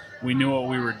believe we knew what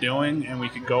we were doing and we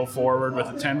could go forward with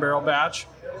a 10-barrel batch.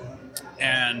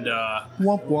 And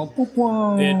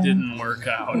it didn't work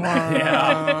out.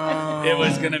 Yeah. It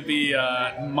was going to be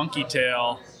a monkey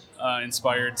tail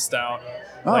inspired stout.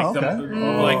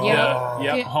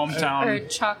 Hometown. Or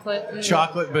chocolate.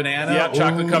 Chocolate banana? Yeah,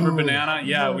 chocolate-covered banana.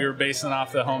 Yeah, we were basing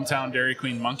off the hometown Dairy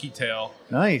Queen monkey tail.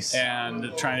 Nice.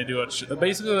 And trying to do it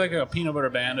basically like a peanut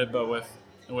butter banded, but with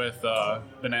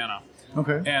banana.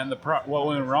 Okay. And what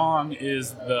went wrong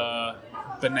is the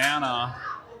banana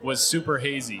was super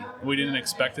hazy. We didn't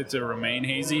expect it to remain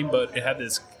hazy, but it had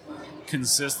this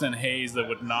consistent haze that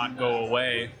would not go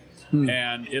away.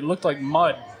 And it looked like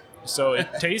mud. So it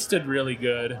tasted really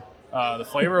good. The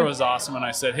flavor was awesome, and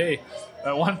I said, hey,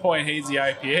 at one point hazy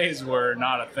IPAs were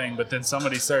not a thing, but then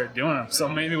somebody started doing them. So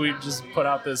maybe we just put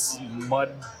out this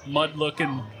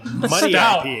mud-looking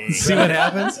stout. IPA. See what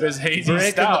happens? This hazy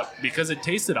stout, because it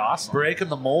tasted awesome. Breaking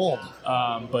the mold.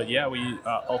 But yeah, we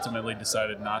ultimately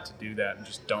decided not to do that and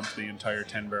just dumped the entire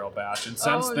 10-barrel batch. And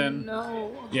since then,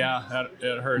 yeah,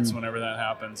 it hurts whenever that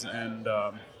happens. And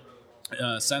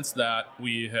since that,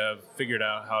 we have figured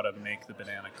out how to make the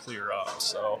banana clear up.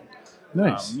 So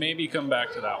nice. Maybe come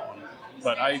back to that one.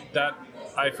 But I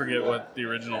forget what the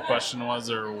original question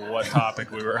was or what topic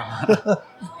we were on.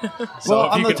 So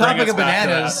on the topic of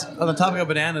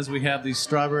bananas, we have the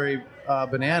strawberry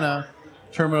banana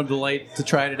Terminal Delight to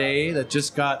try today that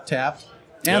just got tapped,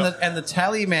 and the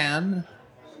Tallyman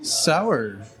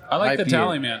sour. I like IPA. the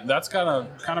Tallyman. That's got a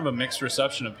kind of a mixed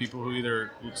reception of people who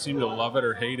either seem to love it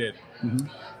or hate it. Mm-hmm.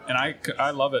 And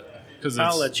I love it because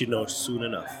I'll let you know soon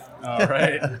enough. All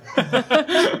right.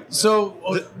 So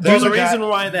the reason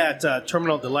why that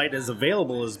Terminal Delight is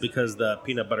available is because the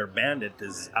Peanut Butter Bandit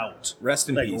is out. Rest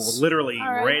in peace. Literally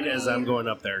right as I'm going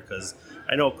up there, because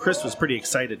I know Chris was pretty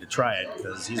excited to try it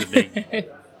because he's a big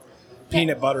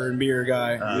peanut butter and beer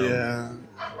guy. Yeah.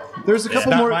 There's a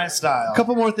couple Not my style.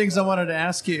 couple more things I wanted to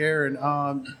ask you, Aaron.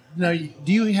 Now,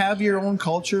 do you have your own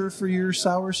culture for your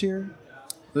sours here?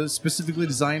 that's specifically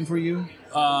designed for you?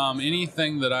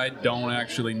 Anything that I don't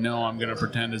actually know, I'm going to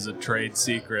pretend is a trade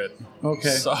secret. Okay.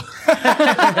 So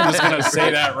I'm just going to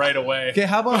say that right away. Okay,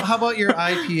 how about your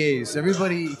IPAs?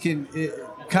 Everybody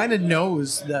kind of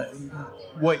knows that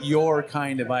what your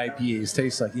kind of IPAs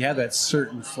taste like. You have that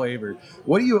certain flavor.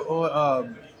 What do you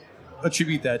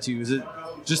attribute that to? Is it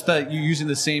just that you're using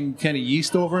the same kind of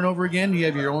yeast over and over again? Do you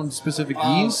have your own specific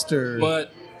yeast, or?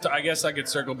 But I guess I could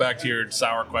circle back to your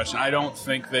sour question. I don't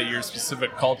think that your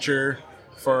specific culture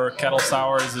for kettle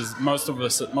sours is most of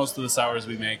the sours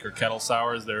we make are kettle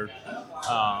sours. They're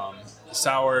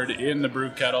soured in the brew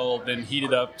kettle, then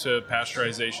heated up to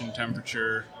pasteurization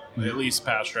temperature, at least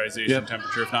pasteurization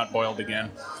temperature, if not boiled again,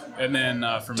 and then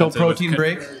fermented till protein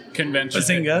break. Convention,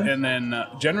 Bazinga. and then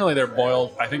generally they're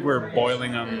boiled. I think we're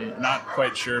boiling them. Not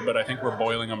quite sure, but I think we're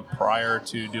boiling them prior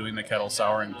to doing the kettle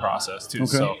souring process too.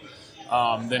 Okay. So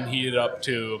then heated up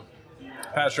to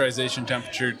pasteurization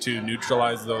temperature to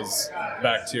neutralize those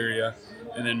bacteria,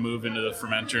 and then move into the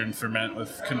fermenter and ferment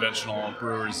with conventional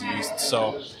brewer's yeast.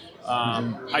 So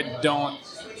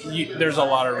there's a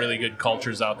lot of really good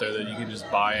cultures out there that you can just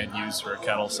buy and use for a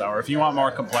kettle sour. If you want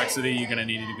more complexity, you're going to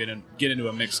need to get into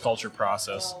a mixed culture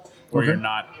process where you're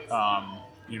not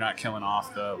killing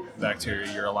off the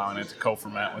bacteria. You're allowing it to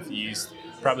co-ferment with yeast,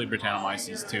 probably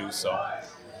Brettanomyces too. So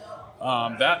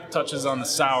that touches on the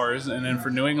sours, and then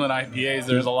for New England IPAs,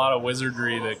 there's a lot of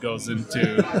wizardry that goes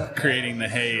into creating the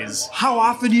haze. How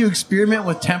often do you experiment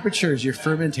with temperatures, your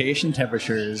fermentation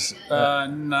temperatures?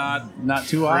 Not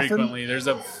too often? frequently. There's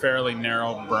a fairly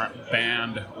narrow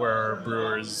band where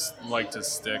brewers like to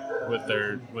stick with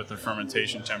their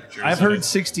fermentation temperatures. I've heard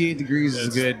 68 degrees is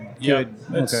good.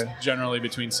 It's Okay. generally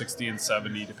between 60 and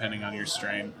 70, depending on your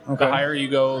strain. Okay. The higher you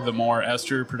go, the more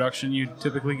ester production you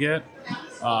typically get.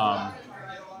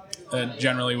 And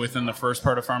generally within the first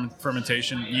part of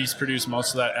fermentation, yeast produce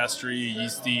most of that estery,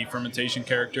 yeasty fermentation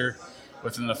character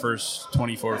within the first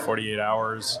 24 to 48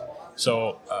 hours.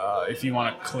 So if you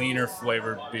want a cleaner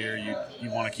flavored beer,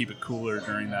 you want to keep it cooler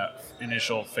during that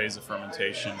initial phase of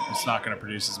fermentation. It's not going to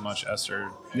produce as much ester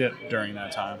during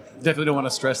that time. Definitely don't want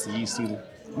to stress the yeast either.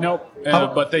 Nope.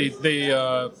 But they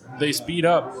speed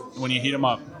up when you heat them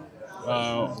up.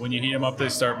 When you heat them up, they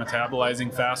start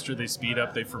metabolizing faster. They speed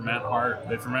up. They ferment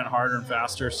harder and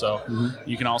faster. So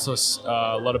you can also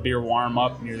let a beer warm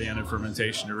up near the end of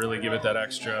fermentation to really give it that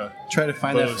extra. Try to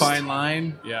find boost. that fine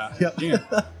line. Yeah. Yep.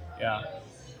 Yeah.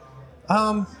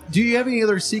 Do you have any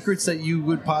other secrets that you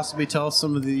would possibly tell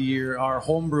some of our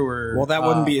homebrewer? Well, that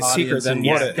wouldn't be a secret audience? then,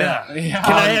 would it? Yeah.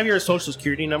 Can I have your social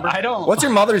security number? I don't. What's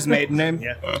your mother's maiden name?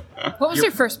 Yeah. What was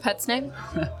your first pet's name?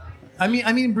 I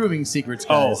mean brewing secrets,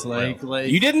 guys. Like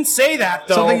You didn't say that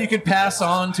though. something you could pass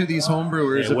on to these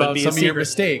homebrewers It would about be a some of your secret.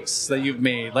 mistakes that you've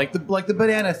made, like the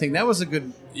banana thing. That was a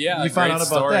good. Yeah, you found great out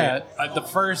about story. that. The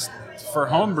first for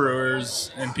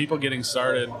homebrewers and people getting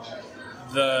started,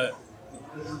 a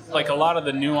lot of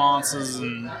the nuances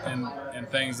and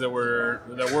things that we're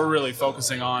really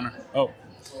focusing on.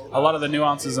 A lot of the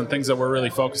nuances and things that we're really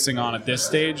focusing on at this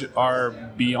stage are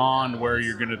beyond where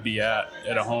you're going to be at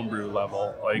a homebrew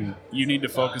level. Like you need to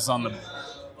focus on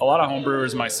a lot of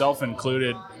homebrewers, myself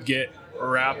included, get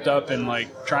wrapped up in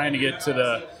trying to get to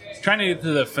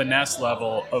the finesse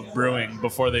level of brewing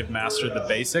before they've mastered the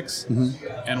basics.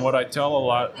 And what I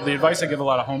tell the advice I give a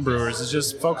lot of homebrewers is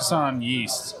just focus on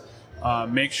yeast.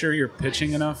 Make sure you're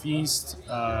pitching enough yeast.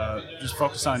 Just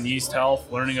focus on yeast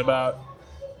health, learning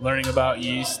about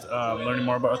yeast, learning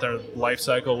more about their life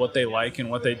cycle, what they like and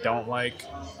what they don't like.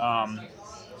 A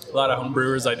lot of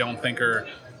homebrewers I don't think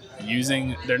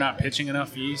they're not pitching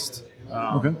enough yeast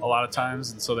a lot of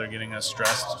times, and so they're getting a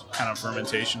stressed kind of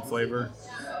fermentation flavor.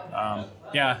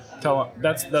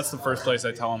 That's the first place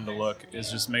I tell them to look,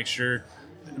 is just make sure,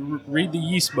 read the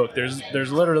yeast book.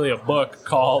 There's literally a book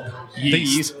called Yeast. The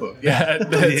yeast book. Yeah,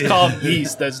 it's called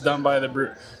Yeast. That's done by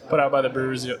put out by the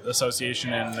Brewers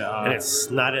Association, And it's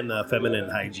not in the feminine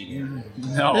hygiene.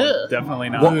 no, definitely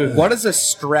not. What is a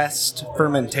stressed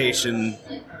fermentation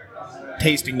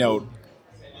tasting note?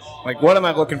 What am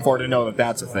I looking for to know that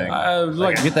that's a thing?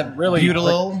 Get that really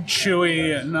butyl.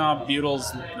 Chewy. No,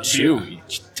 butyl's Chewy.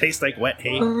 Tastes like wet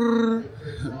hay.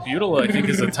 Butyl, I think,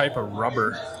 is a type of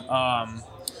rubber.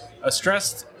 A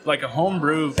stressed, a home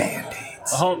brew.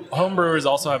 Band-Aids. Home brewers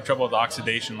also have trouble with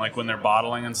oxidation. Like when they're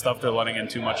bottling and stuff, they're letting in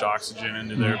too much oxygen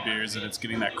into their beers, and it's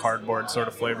getting that cardboard sort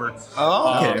of flavor.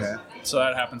 Oh, okay. So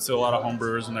that happens to a lot of home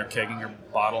brewers when they're kegging or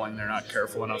bottling. They're not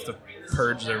careful enough to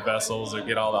purge their vessels or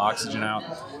get all the oxygen out.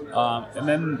 And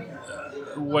then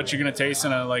what you're going to taste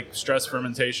in a stress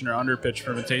fermentation or underpitch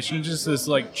fermentation is just this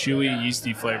chewy,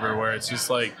 yeasty flavor where it's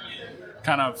just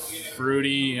kind of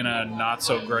fruity in a not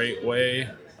so great way.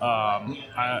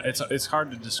 It's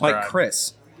hard to describe. Like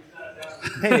Chris.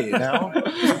 Hey, now.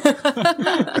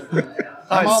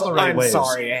 I'm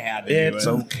sorry I had to do It's it.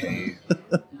 okay.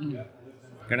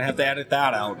 Gonna have to edit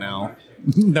that out now.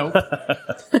 Nope.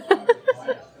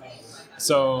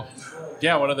 So,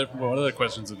 yeah. What other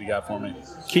questions have you got for me?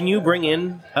 Can you bring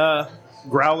in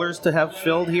growlers to have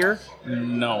filled here?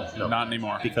 No, not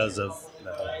anymore. Because of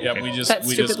Yeah, okay. That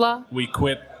stupid law? We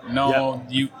quit. No,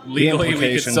 you legally we could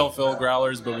implication. still fill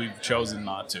growlers, but we've chosen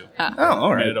not to. Oh, all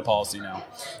We right. made it a policy now.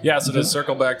 Yeah, so to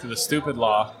circle back to the stupid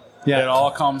law, it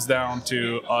all comes down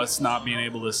to us not being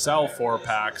able to sell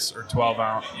 4-packs or 12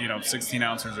 ounce, 16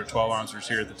 ounces or 12 ounces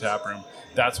here at the tap room.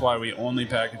 That's why we only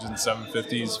package in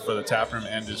 750s for the tap room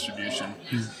and distribution.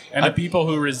 And the people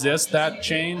who resist that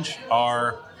change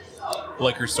are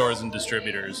liquor stores and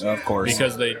distributors. Of course.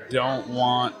 Because they don't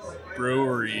want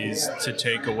breweries to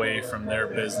take away from their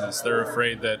business. They're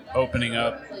afraid that opening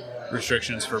up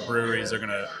restrictions for breweries are going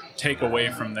to take away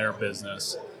from their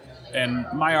business. And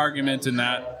my argument in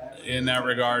that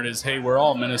regard is, hey, we're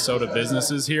all Minnesota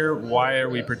businesses here. Why are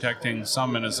we protecting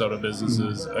some Minnesota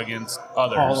businesses against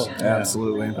others? All of them.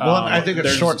 Absolutely. Well, I think it's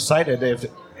there's- short-sighted.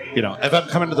 If I'm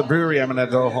coming to the brewery, I'm going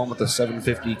to go home with a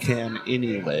 750 can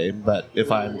anyway. But if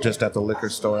I'm just at the liquor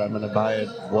store, I'm going to buy it,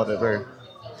 whatever.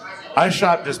 I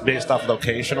shop just based off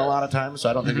location a lot of times, so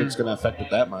I don't think it's going to affect it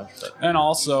that much. But. And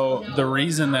also, the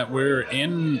reason that we're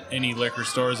in any liquor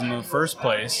stores in the first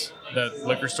place, that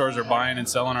liquor stores are buying and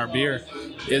selling our beer,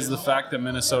 is the fact that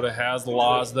Minnesota has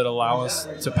laws that allow us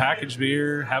to package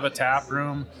beer, have a tap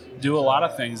room, do a lot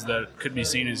of things that could be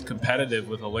seen as competitive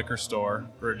with a liquor store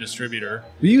or a distributor.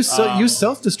 You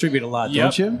self-distribute a lot, Yep,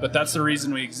 don't you? but that's the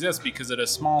reason we exist, because at a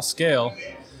small scale,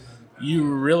 you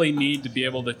really need to be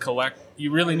able to collect.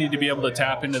 You really need to be able to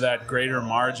tap into that greater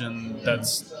margin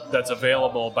that's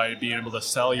available by being able to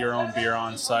sell your own beer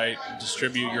on site,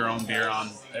 distribute your own beer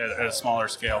at a smaller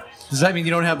scale. Does that mean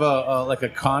you don't have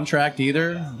a contract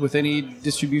either with any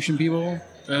distribution people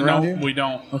around No, here? we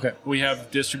don't. Okay. We have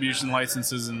distribution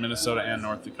licenses in Minnesota and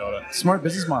North Dakota. Smart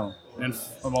business model. And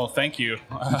well, thank you.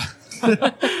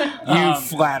 You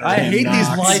flatter. I hate these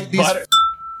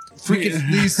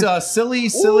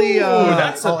silly.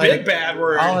 That's a I'll big edit- bad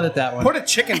word. I'll edit that one. Put a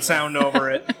chicken sound over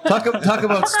it. Talk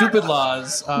about stupid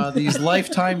laws. These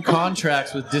lifetime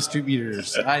contracts with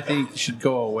distributors, I think, should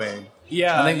go away.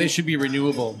 Yeah, I think they should be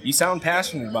renewable. You sound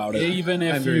passionate about it. Even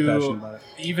I'm if very passionate about it.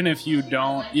 even if you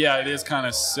don't, yeah, it is kind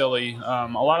of silly. A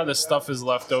lot of this stuff is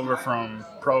left over from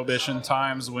Prohibition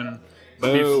times when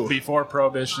before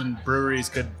Prohibition, breweries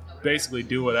could basically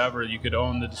do whatever. You could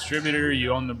own the distributor,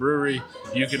 you own the brewery,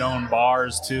 you could own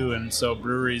bars too, and so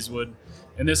breweries would.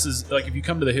 And this is like, if you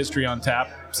come to the History on Tap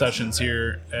sessions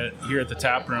here at the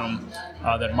Tap Room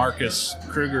that Marcus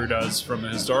Kruger does from the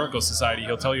Historical Society,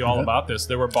 he'll tell you all about this.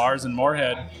 There were bars in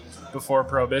Moorhead before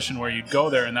Prohibition where you'd go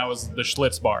there and that was the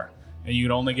Schlitz bar, and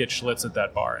you'd only get Schlitz at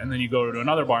that bar. And then you go to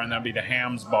another bar and that'd be the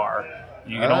Hams bar.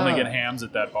 You could only get hams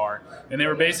at that bar. And they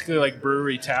were basically like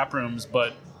brewery tap rooms,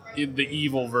 but in the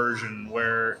evil version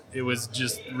where it was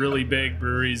just really big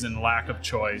breweries and lack of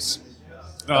choice.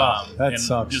 That and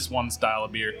sucks. just one style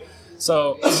of beer.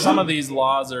 So some of these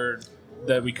laws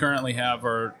that we currently have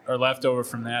are left over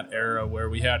from that era where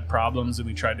we had problems and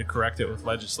we tried to correct it with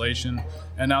legislation,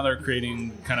 and now they're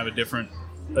creating kind of a different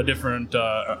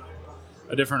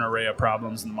array of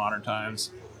problems in the modern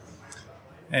times.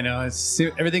 I know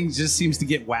everything just seems to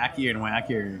get wackier and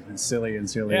wackier and sillier and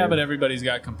sillier. Yeah, but everybody's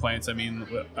got complaints. I mean,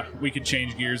 we could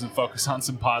change gears and focus on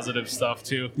some positive stuff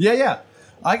too. Yeah.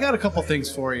 I got a couple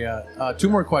things for you. 2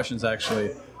 more questions, actually.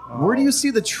 Where do you see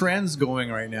the trends going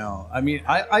right now? I mean,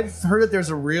 I've heard that there's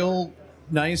a real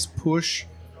nice push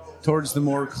towards the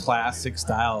more classic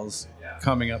styles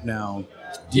coming up now.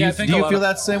 Do you feel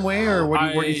that same way, or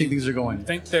where do you think things are going? I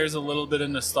think there's a little bit of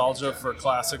nostalgia for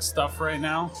classic stuff right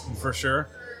now, for sure.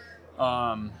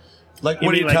 Like, You what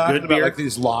are mean you like talking good about? beer? Like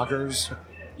these lagers?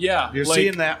 Yeah, You're like,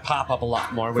 seeing that pop up a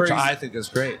lot more, which I think is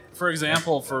great. For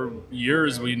example, for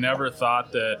years we never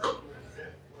thought that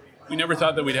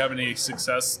we'd have any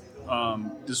success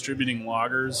distributing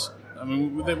lagers. I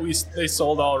mean, they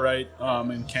sold all right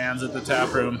in cans at the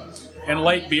tap room, and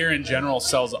light beer in general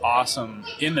sells awesome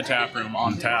in the tap room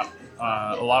on tap.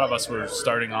 A lot of us were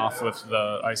starting off with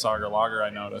the Ice Auger Lager, I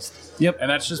noticed. Yep.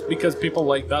 And that's just because people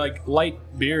like that. Like, light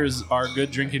beers are good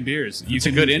drinking beers. It's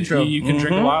a good intro. You can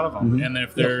drink a lot of them, and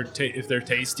if they're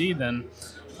tasty, then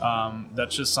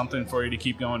That's just something for you to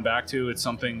keep going back to. It's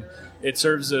something. It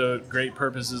serves a great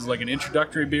purpose as like an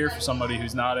introductory beer for somebody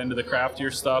who's not into the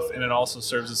craftier stuff, and it also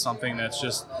serves as something that's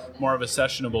just more of a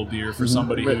sessionable beer for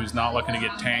somebody who's not looking to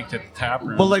get tanked at the tap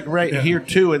room. Well, like here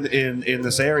too in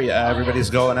this area, everybody's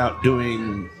going out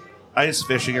doing ice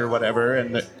fishing or whatever,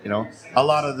 and a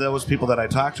lot of those people that I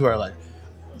talk to are like,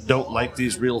 don't like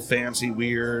these real fancy,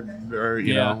 weird, or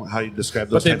you know how you describe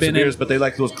those types of beers, but they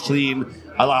like those clean.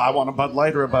 I want a Bud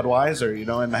Light or a Budweiser,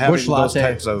 and having Busch those latte.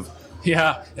 types of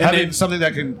having something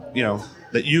that can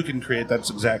that you can create. That's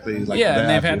exactly like that. And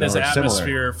they've had this or similar.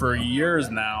 atmosphere for years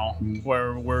now,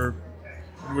 where we're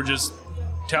just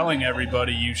telling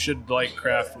everybody you should like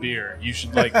craft beer. You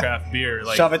should like craft beer.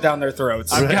 Like, shove it down their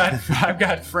throats. I've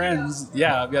got friends.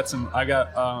 Yeah, I got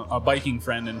a biking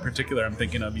friend in particular. I'm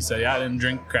thinking of. He said, "Yeah, I didn't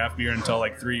drink craft beer until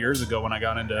like 3 years ago when I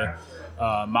got into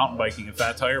mountain biking and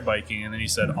fat tire biking." And then he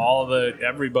said,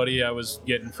 everybody I was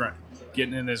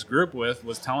getting in this group with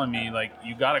was telling me, like,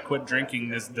 you got to quit drinking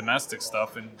this domestic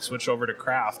stuff and switch over to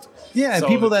craft. Yeah, and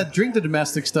people that drink the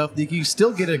domestic stuff, you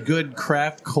still get a good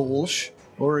craft Kolsch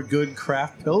or a good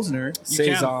craft Pilsner.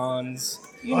 Saisons.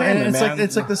 And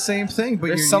it's like the same thing, but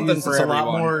there's something for a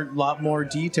everyone. lot more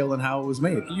detail than how it was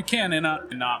made. You can and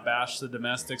not bash the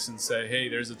domestics and say, hey,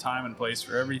 there's a time and place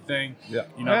for everything. Yeah.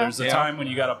 There's a time when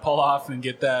you got to pull off and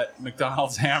get that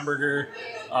McDonald's hamburger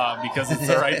because it's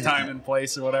the right time and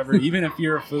place or whatever. Even if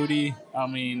you're a foodie, I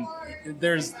mean,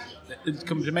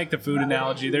 to make the food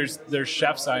analogy, there's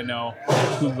chefs I know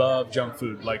who love junk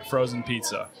food, like frozen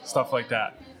pizza, stuff like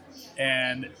that.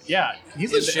 And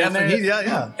he's a chef.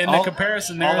 And the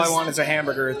comparison there, all I want is a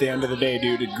hamburger at the end of the day,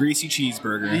 dude. A greasy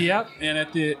cheeseburger. Yep. And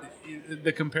at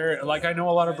the compare, like I know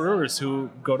a lot of brewers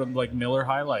who go to like Miller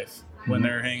High Life when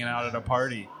they're hanging out at a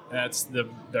party. That's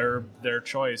their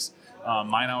choice.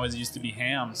 Mine always used to be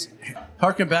hams.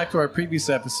 Harken back to our previous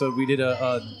episode, we did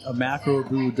a macro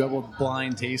brew double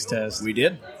blind taste test. We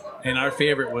did. And our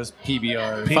favorite was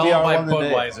PBR PBR followed by won the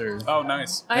day. Budweiser. Oh,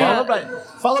 nice.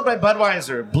 Followed by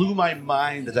Budweiser. Blew my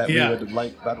mind that we would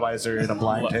like Budweiser in a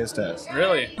blind taste test.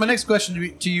 Really? My next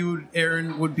question to you,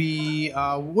 Aaron, would be: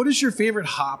 what is your favorite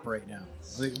hop right now?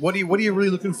 Like, what are you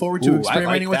really looking forward to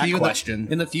experimenting with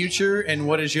in the future? And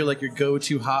what is your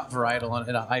go-to hop varietal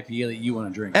in an IPA that you want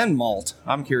to drink? And malt.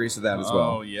 I'm curious of that as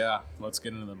well. Oh yeah, let's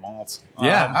get into the malts.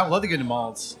 Yeah, I'd love to get into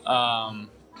malts.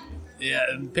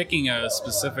 Picking a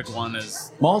specific one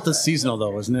is... Malt is seasonal,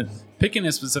 though, isn't it? Picking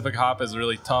a specific hop is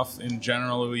really tough. In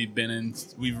general, we've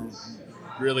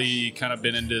really kind of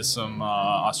been into some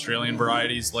Australian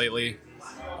varieties lately.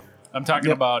 I'm talking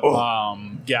about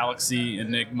Galaxy,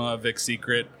 Enigma, Vic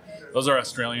Secret. Those are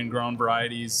Australian-grown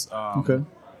varieties. Okay.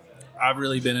 I've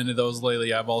really been into those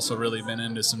lately. I've also really been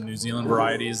into some New Zealand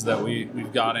varieties that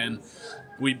we've got in.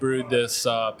 We brewed this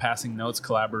Passing Notes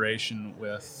collaboration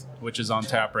which is on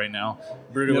tap right now.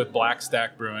 Brewed it with Black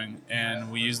Stack Brewing,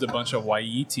 and we used a bunch of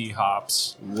Waiheke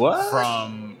hops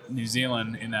from New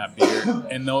Zealand in that beer.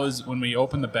 And those, when we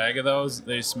opened the bag of those,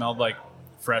 they smelled like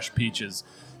fresh peaches.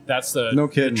 That's the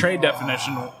trade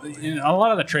definition. A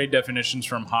lot of the trade definitions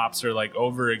from hops are like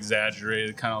over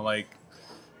exaggerated, kind of like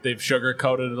they've sugar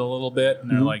coated it a little bit, and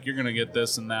they're like, you're gonna get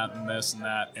this and that and this and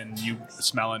that, and you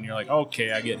smell it and you're like,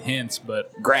 okay, I get hints,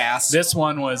 but grass. This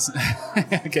one was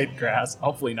grass.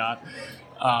 Hopefully not.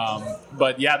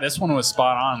 But yeah, this one was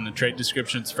spot on. The trade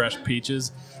description's fresh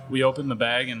peaches. We opened the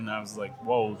bag and I was like,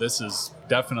 whoa, this is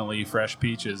definitely fresh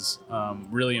peaches.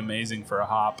 Really amazing for a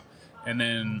hop. And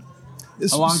then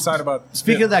alongside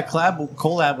speaking of that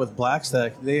collab with Black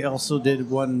Stack, they also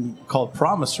did one called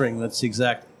Promise Ring. That's the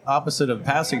exact opposite of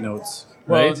Passing Notes.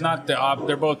 Well, right? it's not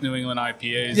they're both New England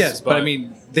IPAs. Yes, but I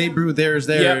mean, they brewed theirs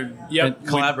there and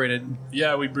collaborated.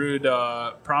 We brewed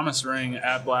Promise Ring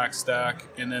at Black Stack,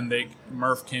 and then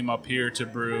Murph came up here to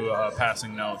brew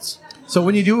Passing Notes. So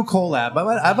when you do a collab,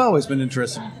 I've always been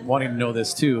interested, wanting to know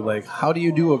this too. Like, how do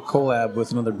you do a collab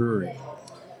with another brewery?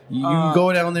 You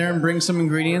go down there and bring some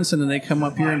ingredients, and then they come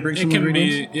up here and bring some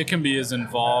ingredients? It can be as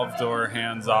involved or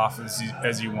hands-off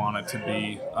as you want it to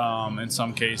be. In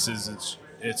some cases,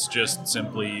 it's just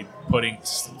simply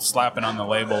slapping on the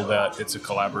label that it's a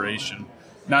collaboration.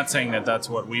 Not saying that that's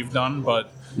what we've done,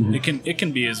 but it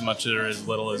can be as much or as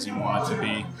little as you want it to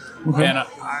be. Okay. And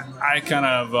I kind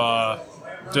of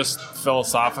just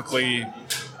philosophically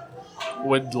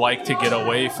would like to get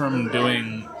away from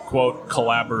doing quote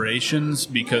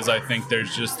collaborations, because I think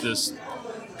there's just this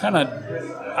kind of,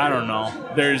 I don't know,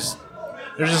 there's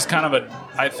just kind of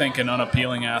an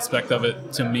unappealing aspect of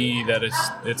it to me, that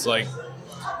it's like,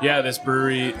 yeah, this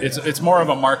brewery, it's more of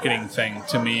a marketing thing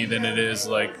to me than it is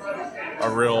like a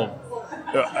real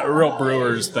a real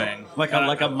brewers thing. Like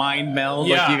a mind meld,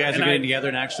 Yeah, like you guys are and getting together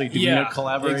and actually doing a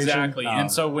collaboration. Exactly. Oh.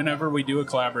 And so whenever we do a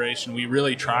collaboration, we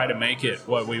really try to make it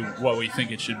what we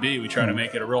think it should be. We try to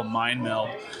make it a real mind meld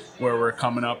where we're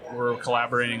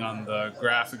collaborating on the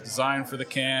graphic design for the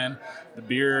can, the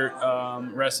beer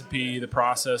recipe, the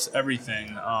process,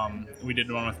 everything. We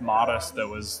did one with Modest that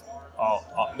was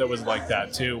like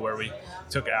that too, where we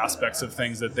took aspects of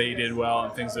things that they did well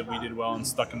and things that we did well and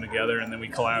stuck them together, and then we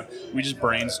just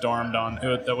brainstormed on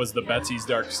it. That was the Betsy's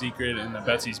Dark Secret and the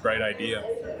Betsy's Bright Idea.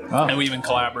 Oh. And we even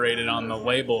collaborated on the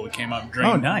label. We came up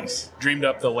dreamed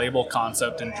up the label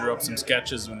concept and drew up some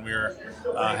sketches when we were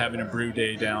having a brew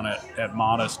day down at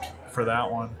Modest for that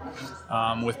one.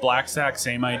 With Black Sack,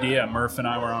 same idea. Murph and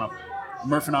I were on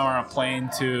a plane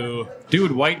to...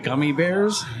 Dude, white gummy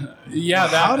bears? Yeah.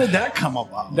 How did that come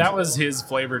about? That was his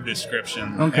flavor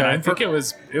description. Okay. And I think it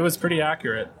was pretty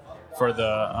accurate for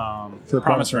the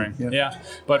Promise Ring. Yeah.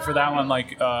 But for that one,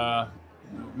 like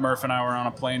Murph and I were on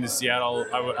a plane to Seattle.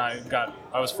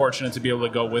 I was fortunate to be able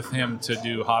to go with him to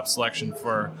do hop selection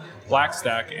for Black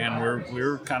Stack, and we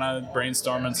were kind of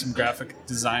brainstorming some graphic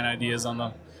design ideas on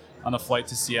the flight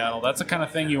to Seattle. That's the kind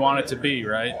of thing you want it to be,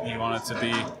 right? You want it to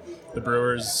be the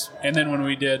brewers. And then when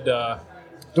we did...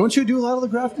 Don't you do a lot of the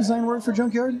graphic design work for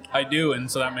Junkyard? I do,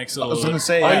 and so that makes it a little... I was going to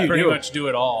say... I pretty much do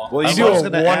it all. Well, you do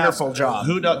a wonderful job.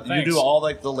 You do all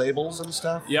like the labels and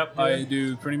stuff? Yep, I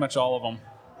do pretty much all of them.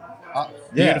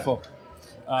 Beautiful.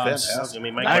 Fantastic.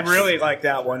 I really like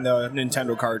that one, the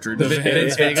Nintendo cartridge.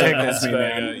 It's tickles me,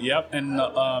 man. Yep, and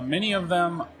many of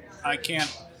them I can't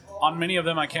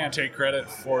take credit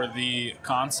for the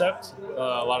concept.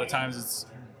 A lot of times it's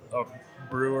a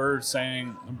brewer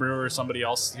or somebody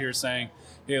else here saying,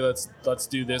 hey, let's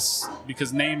do this,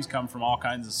 because names come from all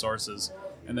kinds of sources,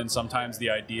 and then sometimes the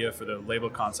idea for the label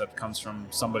concept comes from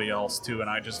somebody else too, and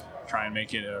I just try and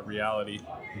make it a reality.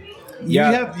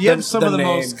 Yeah, you have some of the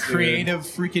most creative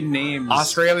freaking names.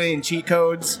 Australian cheat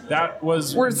codes.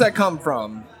 Where's that come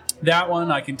from? That one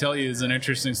I can tell you is an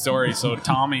interesting story. So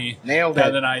Tommy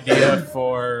had an idea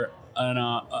for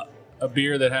a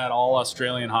beer that had all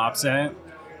Australian hops in it.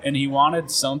 And he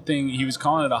wanted something, he was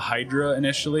calling it a Hydra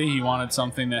initially. He wanted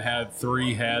something that had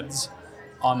 3 heads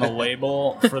on the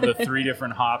label for the 3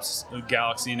 different hops,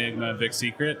 Galaxy, Enigma, and Vic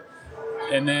Secret.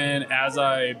 And then as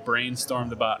I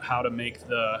brainstormed about how to make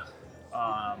the,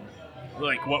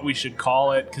 like what we should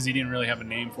call it, because he didn't really have a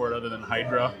name for it other than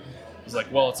Hydra. I was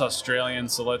like, well, it's Australian,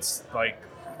 so let's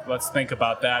think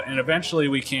about that. And eventually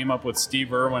we came up with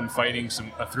Steve Irwin fighting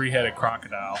a 3-headed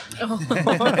crocodile.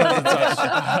 It's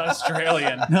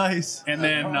Australian. Nice. And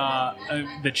then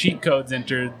the cheat codes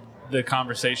entered the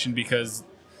conversation because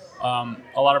a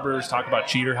lot of brewers talk about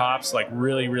cheater hops, like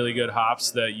really, really good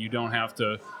hops that you don't have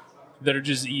to, that are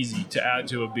just easy to add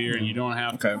to a beer, and you don't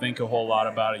have to think a whole lot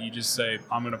about it. You just say,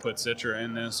 I'm going to put Citra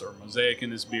in this or Mosaic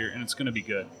in this beer, and it's going to be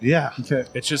good. Yeah. Okay.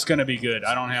 It's just going to be good.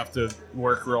 I don't have to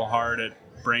work real hard at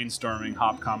brainstorming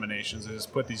hop combinations. I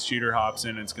just put these cheater hops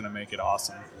in, and it's going to make it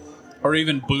awesome. Or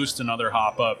even boost another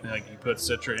hop up. Like you put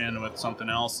Citra in with something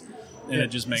else, and it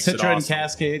just makes it awesome. Citra and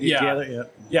Cascade together.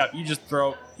 Yeah, you just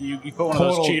throw... You put one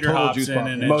of those cheater hops in,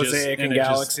 and Mosaic and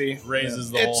Galaxy just raises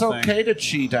the whole It's thing. okay to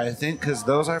cheat, I think, because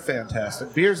those are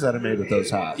fantastic beers that are made with those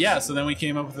hops. Yeah, so then we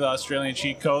came up with the Australian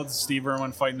cheat codes. Steve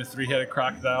Irwin fighting the 3-headed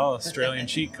crocodile, Australian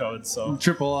cheat codes. So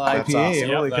Triple IPA. awesome. Yep,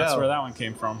 Holy that's cow. where that one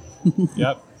came from.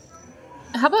 Yep.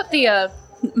 How about the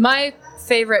my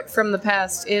favorite from the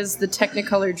past is the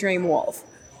Technicolor Dream Wolf.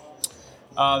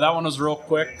 That one was real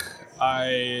quick.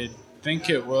 I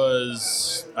think it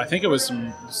was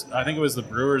the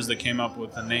brewers that came up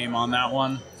with the name on that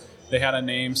one. They had a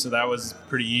name, so that was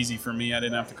pretty easy for me. I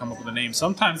didn't have to come up with a name.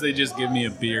 Sometimes they just give me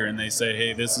a beer and they say,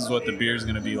 hey, this is what the beer is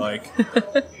going to be like.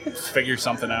 Figure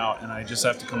something out, and I just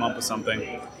have to come up with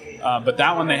something. But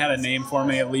that one, they had a name for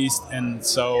me at least, and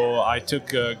so I took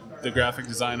the graphic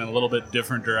design in a little bit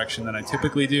different direction than I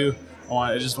typically do.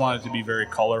 I just wanted it to be very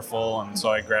colorful, and so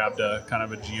I grabbed a kind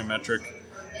of a geometric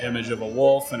image of a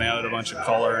wolf and added a bunch of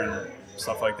color and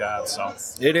stuff like that. So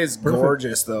it is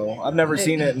gorgeous, though. I've never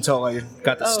seen it until I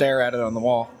got to stare at it on the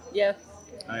wall. Yeah.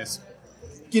 Nice.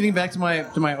 Getting back to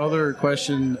my other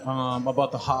question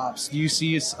about the hops, do you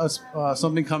see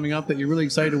something coming up that you're really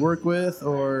excited to work with,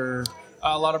 or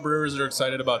a lot of brewers are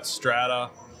excited about Strata.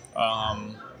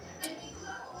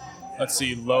 Let's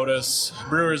see, Lotus.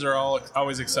 Brewers are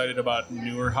always excited about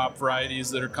newer hop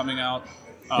varieties that are coming out.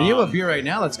 And you have a beer right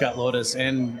now that's got Lotus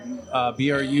and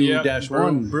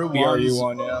BRU-1. Brew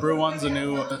BRU-1, yeah. Brew 1's a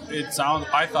new.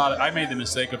 I made the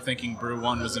mistake of thinking Brew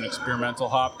 1 was an experimental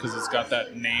hop because it's got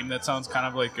that name that sounds kind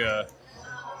of like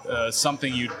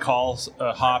something you'd call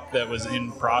a hop that was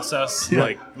in process. Yeah.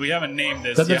 Like, we haven't named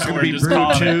this Then yet. there's going We're to be just Brew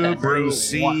calling 2, it Brew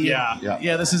C. 1. Yeah.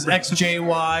 Yeah, this is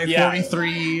XJY Yeah.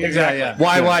 43. Exactly. Yeah.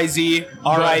 YYZ,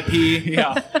 RIP.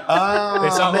 Yeah. Oh, They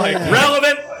sound like man.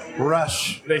 Relevant.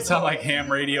 Rush. They sound like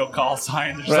ham radio call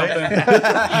signs or something.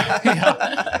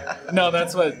 Yeah. No,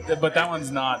 that's what. But that one's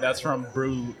not. That's from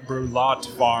Brulot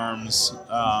Farms.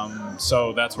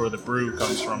 So that's where the brew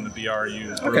comes from. The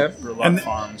BRU. Okay. Brulot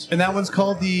Farms. And that one's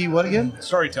called the what again?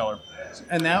 Storyteller.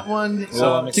 And that one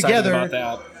I'm excited together. about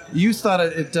that. You thought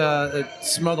it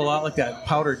smelled a lot like that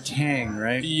powdered tang,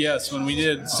 right? Yes, when we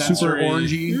did Super sensory,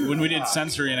 orangey. when we did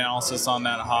sensory analysis on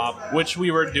that hop, which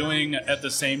we were doing at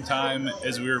the same time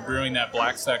as we were brewing that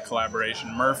Black Stack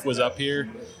collaboration. Murph was up here,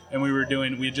 and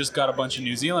we had just got a bunch of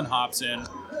New Zealand hops in,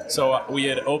 so we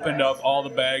had opened up all the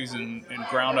bags and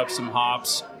ground up some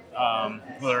hops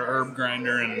with our herb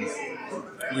grinder, and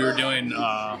we were doing.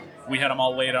 We had them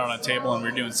all laid out on a table, and we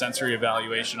were doing sensory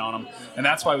evaluation on them. And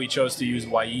that's why we chose to use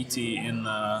Waiti in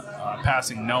the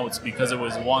passing notes, because it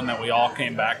was one that we all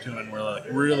came back to and were like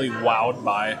really wowed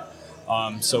by.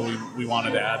 So we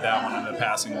wanted to add that one in the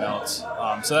passing notes.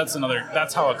 So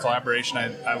that's how a collaboration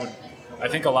I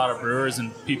think a lot of brewers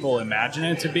and people imagine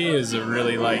it to be, is a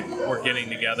really like we're getting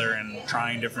together and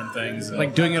trying different things. And,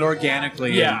 Like doing it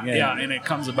organically. yeah, and it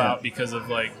comes about because of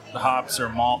like the hops or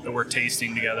malt that we're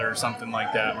tasting together or something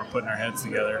like that. We're putting our heads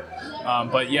together.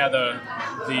 But yeah,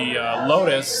 the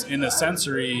Lotus in the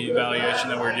sensory evaluation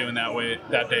that we were doing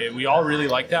that day, we all really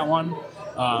liked that one.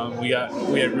 We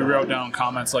wrote down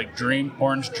comments like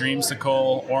orange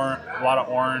dreamsicle, or a lot of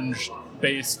orange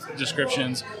based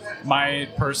descriptions. My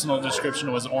personal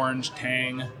description was orange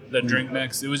tang, the drink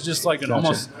mix. It was just like an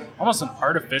almost an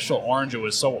artificial orange. It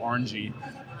was so orangey.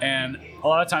 And a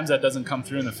lot of times that doesn't come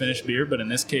through in the finished beer, but in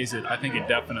this case, I think it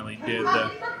definitely did.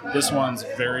 This one's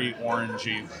very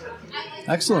orangey.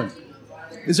 Excellent.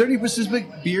 Is there any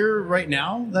specific beer right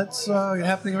now that's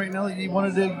happening right now that you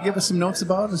wanted to give us some notes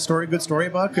about, good story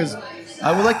about? Because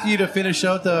I would like you to finish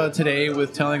out today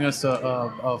with telling us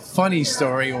a funny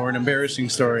story or an embarrassing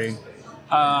story.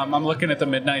 I'm looking at the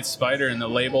Midnight Spider, and the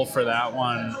label for that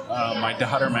one, my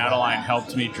daughter Madeline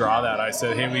helped me draw that. I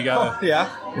said, hey,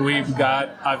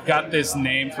 I've got this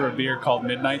name for a beer called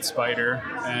Midnight Spider,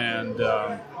 and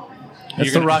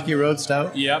That's the Rocky Road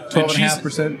Stout. Yep.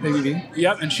 12.5% ABV.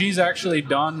 Yep, and she's actually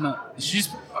done,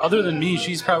 other than me,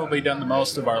 she's probably done the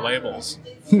most of our labels.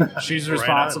 She's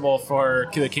responsible for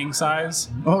the king size.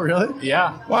 Oh, really?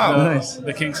 Yeah. Wow, nice.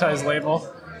 The king size label.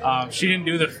 She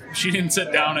didn't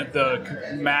sit down at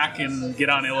the Mac and get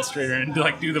on Illustrator and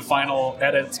do the final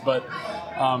edits, but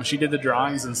she did the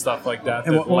drawings and stuff like that.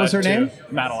 And what was her name?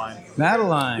 Madeline.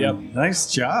 Madeline. Yep.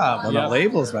 Nice job on the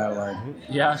labels, Madeline.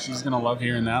 Yeah, she's gonna love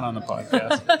hearing that on the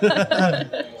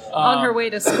podcast. On her way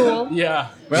to school. Yeah.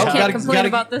 Well, She can't complain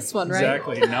about this one, right?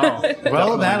 Exactly. No.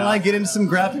 Well, Madeline, get into some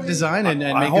graphic design and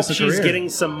I make hope us a she's career. getting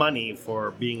some money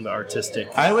for being the artistic.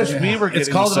 I wish we were getting It's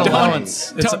called an some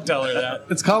allowance. Don't tell her that.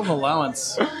 It's called an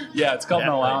allowance. Yeah, it's called an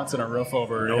allowance and a roof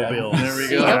over her No head. bills. There we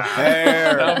go.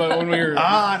 No, but when we were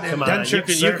Come on,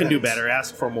 you can do better.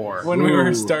 Ask for more. when we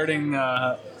were starting,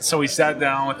 so we sat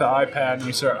down with the iPad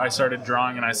and I started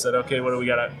drawing, and I said, okay, what are we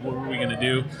gonna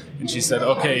do? And she said,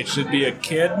 okay, it should be a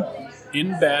kid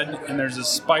in bed, and there's a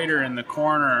spider in the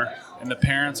corner, and the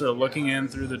parents are looking in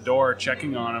through the door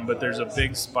checking on him, but there's a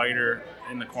big spider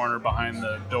in the corner behind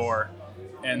the door.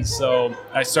 And so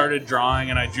I started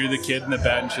drawing, and I drew the kid in the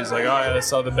bed, and she's like, oh yeah,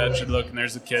 that's how the bed should look, and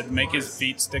there's the kid, make his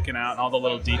feet sticking out and all the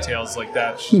little details like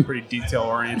that. She's pretty detail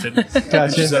oriented.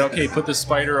 And she said, okay, put the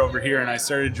spider over here, and I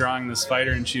started drawing the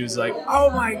spider, and she was like,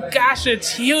 oh my gosh, it's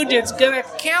huge, it's gonna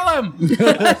kill him.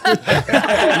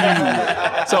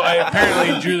 So I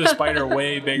apparently drew the spider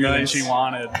way bigger than she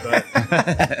wanted, but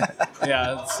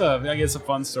yeah, it's I guess a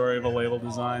fun story of a label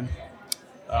design.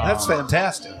 That's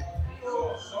fantastic.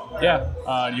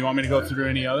 Yeah. Do you want me to go through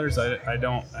any others? I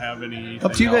don't have any.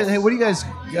 Up to you guys. Hey, what do you guys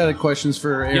got questions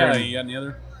for Aaron? Yeah, you got any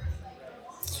other?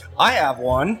 I have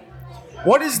one.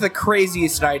 What is the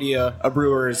craziest idea a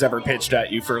brewer has ever pitched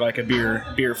at you for like a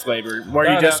beer flavor,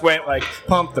 where you just went like,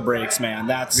 pump the brakes, man?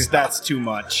 That's too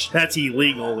much. That's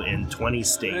illegal in 20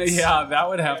 states. Yeah, that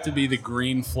would have to be the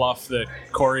green fluff that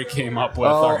Corey came up with.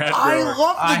 Our head I brewer.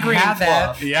 love the green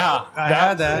fluff. Yeah, I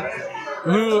had that.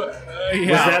 Who?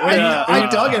 that I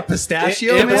dug it.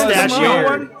 Pistachio. It man. was Come pistachio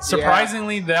on. one?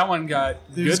 Surprisingly, that one got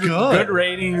It was good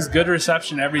ratings, good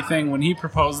reception, everything. When he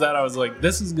proposed that, I was like,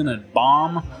 this is gonna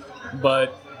bomb,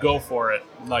 but go for it.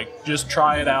 Like, just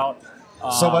try it out.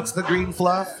 So what's the green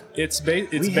fluff? It's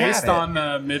based on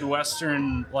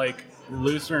Midwestern, like,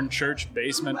 Lutheran church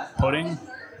basement pudding.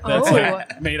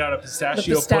 That's made out of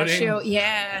pistachio pudding.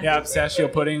 Yeah. Yeah, pistachio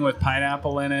pudding with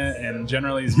pineapple in it, and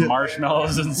generally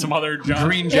marshmallows and some other junk.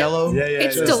 Green Jello.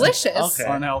 It's delicious.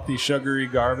 Unhealthy, sugary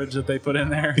garbage that they put in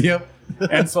there. Yep.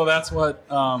 And so that's what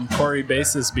Corey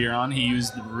based this beer on. He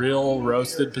used real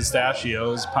roasted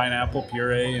pistachios, pineapple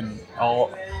puree, and all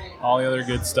the other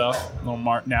good stuff. A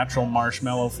little natural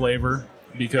marshmallow flavor.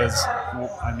 Because,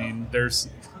 I mean, is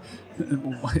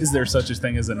there such a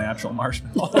thing as a natural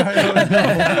marshmallow?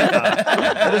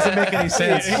 That doesn't make any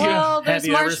sense. Well, there's Have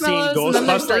you ever seen marshmallows, and then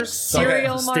there's like Ghostbusters?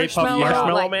 cereal Stay Puft marshmallow.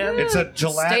 Marshmallow like, Man? It's a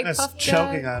gelatinous Stay Puft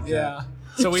choking guy. on. Yeah.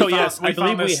 So yes, I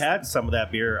believe we this- had some of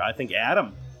that beer. I think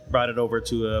Adam brought it over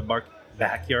to a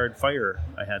backyard fire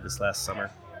I had this last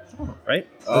summer. Right?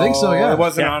 I think so, yeah. It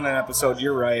wasn't Yeah. on an episode.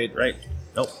 You're right. Right.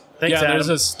 Nope. Thanks, yeah, Adam. there's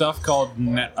this stuff called.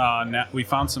 We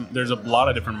found some. There's a lot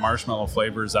of different marshmallow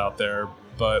flavors out there,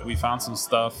 but we found some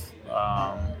stuff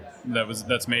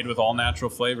that's made with all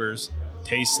natural flavors.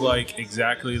 Tastes like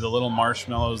exactly the little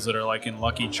marshmallows that are like in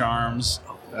Lucky Charms.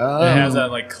 It has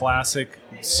that like classic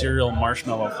cereal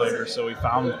marshmallow flavor. So we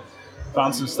found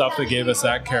some stuff that gave us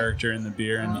that character in the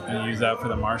beer and used that for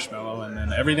the marshmallow, and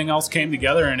then everything else came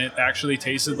together and it actually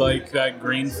tasted like that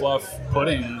green fluff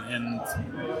pudding. And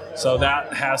so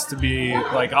that has to be,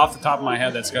 like, off the top of my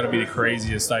head, that's got to be the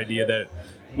craziest idea that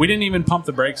we didn't even pump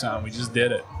the brakes on. We just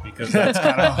did it because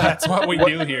that's what we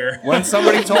do here. When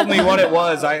somebody told me what it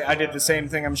was, I did the same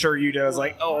thing. I'm sure you did. I was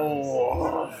like,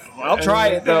 oh, I'll try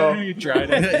it though. You tried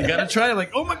it. You gotta try it.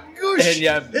 Like, oh my gosh, And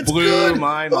yeah, it's blew good.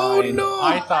 my Oh mind. no!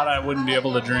 I thought I wouldn't be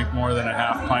able to drink more than a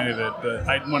half pint of it, but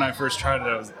when I first tried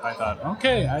it, I thought,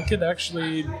 okay, I could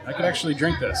actually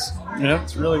drink this. Yep.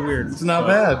 It's really weird. It's not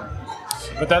bad.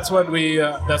 But that's what we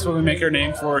make our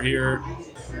name for here.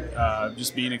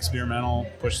 Just being experimental,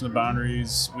 pushing the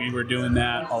boundaries. We were doing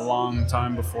that a long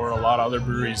time before a lot of other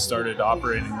breweries started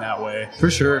operating that way.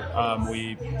 For sure.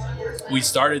 We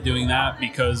started doing that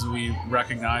because we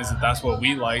recognized that that's what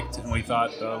we liked, and we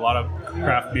thought a lot of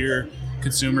craft beer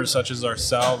consumers such as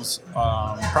ourselves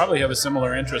probably have a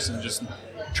similar interest in just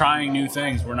trying new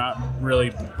things. We're not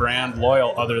really brand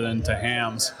loyal other than to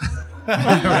hams.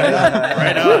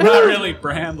 right on. We're not really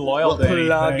brand loyal to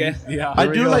anything. Yeah. I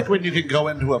do like when you can go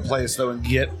into a place though and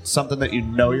get something that you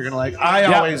know you're gonna like. I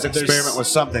always experiment with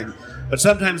something, but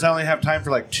sometimes I only have time for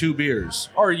like 2 beers.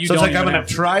 Or you so it's don't like I'm even gonna have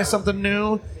to- try something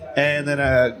new and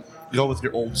then go with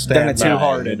your old standard. Then it's too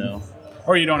hard, you know.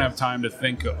 Or you don't have time to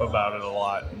think about it a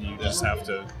lot, and you just have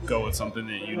to go with something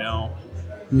that you know.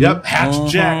 Yep,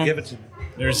 Hatch Jack, give it to me.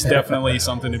 There's definitely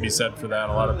something to be said for that.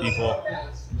 A lot of people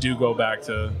do go back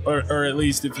to, or at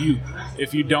least if you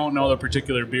don't know the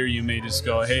particular beer, you may just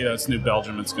go, hey, that's New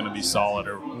Belgium, it's going to be solid,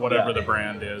 or whatever the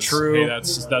brand is. True. Hey,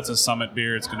 that's a Summit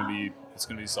beer, it's going to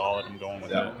be solid. I'm going with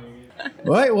it.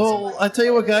 All right, well, I'll tell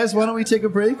you what, guys, why don't we take a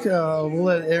break? We'll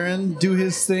let Aaron do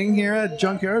his thing here at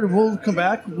Junkyard, and we'll come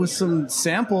back with some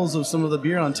samples of some of the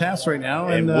beer on taps right now.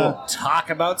 And we'll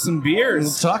talk about some beers.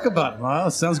 We'll talk about it. Wow,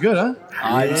 sounds good, huh?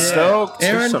 I'm stoked.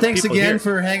 Aaron, some thanks people again here.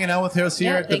 for hanging out with us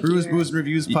here Yeah, at the thank Brews, you. Booze, and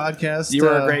Reviews podcast. You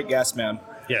were a great guest, man.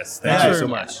 Yes, thank you so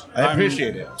much. I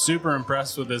appreciate it. Super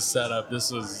impressed with this setup.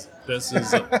 This is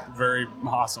very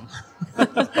awesome.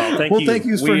 Thank Well, you. thank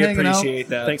you for We hanging out. appreciate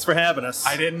that. Thanks for having us.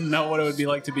 I didn't know what it would be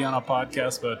like to be on a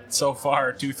podcast, but so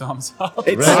far, 2 thumbs up.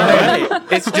 It's Right.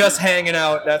 it's just hanging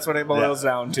out. That's what it boils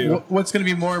down to. What's going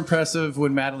to be more impressive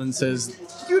when Madeline says,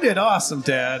 "You did awesome,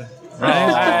 Dad"?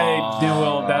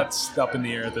 Well, that's up in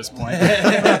the air at this point.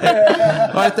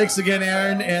 All right, thanks again,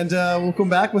 Aaron, and we'll come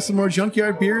back with some more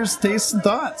Junkyard beers, tastes, and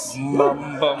thoughts.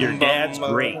 Your dad's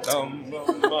great.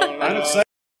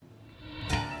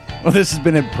 Well, this has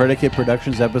been a Predicate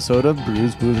Productions episode of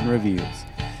Brews, Booze, and Reviews.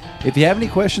 If you have any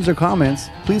questions or comments,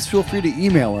 please feel free to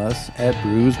email us at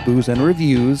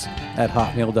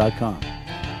brewsboozeandreviews@hotmail.com.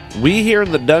 We here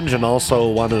in the dungeon also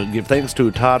want to give thanks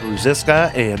to Todd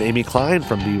Ruziska and Amy Klein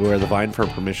from Beware the Vine for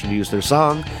permission to use their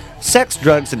song Sex,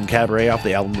 Drugs, and Cabaret off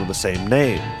the album of the same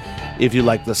name. If you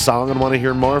like the song and want to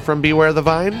hear more from Beware the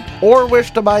Vine, or wish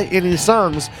to buy any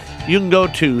songs, you can go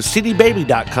to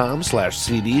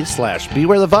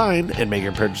cdbaby.com/cd/Beware the Vine and make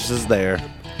your purchases there.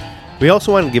 We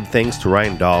also want to give thanks to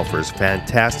Ryan Dahl for his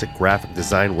fantastic graphic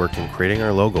design work in creating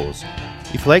our logos.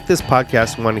 If you like this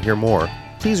podcast and want to hear more,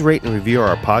 please rate and review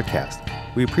our podcast.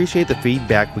 We appreciate the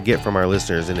feedback we get from our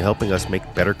listeners in helping us make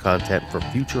better content for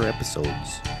future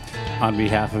episodes. On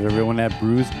behalf of everyone at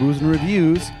Brews, Booze, and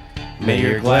Reviews, May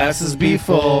your glasses be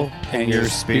full and your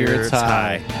spirits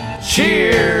high.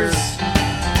 Cheers!